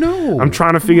YouTube. No. I'm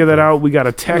trying to figure that out. We got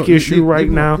a tech issue right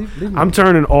now. I'm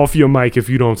turning off your mic if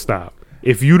you don't stop.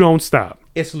 If you don't stop.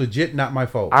 It's legit not my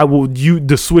fault.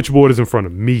 The switchboard is in front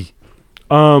of me.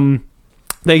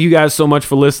 Thank you guys so much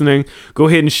for listening. Go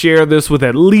ahead and share this with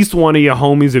at least one of your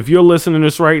homies. If you're listening to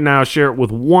this right now, share it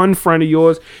with one friend of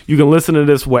yours. You can listen to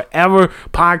this wherever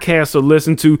podcasts are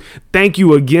listened to. Thank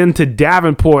you again to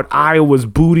Davenport, Iowa's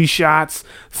Booty Shots.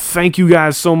 Thank you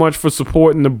guys so much for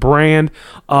supporting the brand.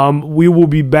 We will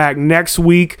be back next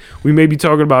week. We may be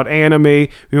talking about anime.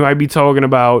 We might be talking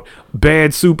about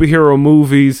bad superhero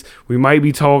movies. We might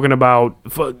be talking about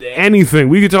anything.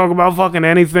 We could talk about fucking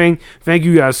anything. Thank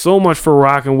you guys so much for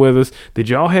rocking with us. Did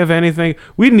y'all have anything?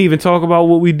 We didn't even talk about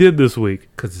what we did this week.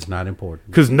 Because it's not important.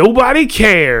 Because nobody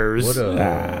cares.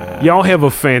 Y'all have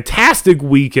a fantastic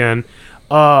weekend.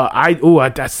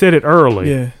 I said it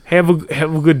early. Yeah. Have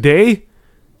a good day.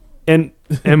 And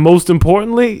most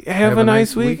importantly, have a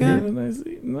nice weekend.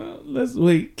 No, let's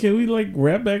wait. Can we like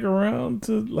wrap back around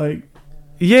to like?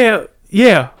 Yeah.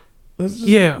 Let's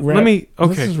just Let me. Okay.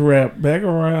 Let's just wrap back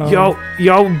around.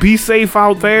 Y'all be safe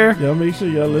out there. Y'all make sure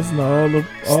y'all listen to all the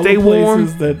Stay warm.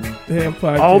 places that have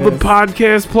podcasts. All the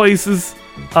podcast places.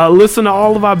 Listen to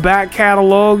all of our back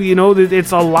catalog. You know that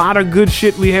it's a lot of good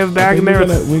shit we have back in there.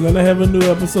 We're gonna have a new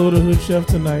episode of Hood Chef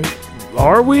tonight.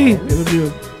 Are we? It'll be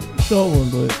a short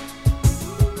one, but.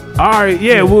 All right,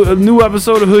 yeah. A new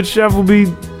episode of Hood Chef will be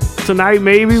tonight,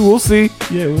 maybe. We'll see.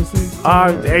 Yeah, we'll see.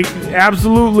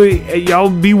 Absolutely. Y'all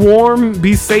be warm.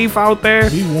 Be safe out there.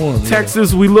 Be warm.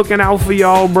 Texas, we looking out for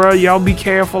y'all, bro. Y'all be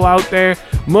careful out there.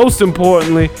 Most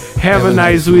importantly, have a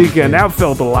nice weekend. That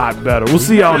felt a lot better. We'll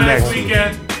see y'all next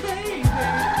weekend.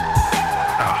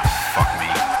 Oh, fuck me.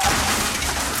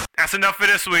 That's enough for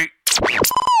this week.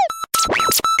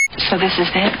 So this is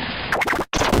it?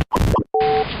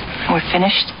 We're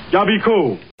finished? Y'all be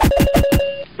cool.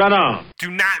 Right on. Do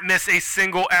not miss a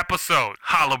single episode.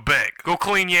 Holla back. Go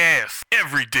clean your ass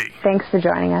every day. Thanks for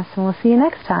joining us, and we'll see you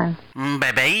next time.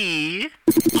 Bye-bye.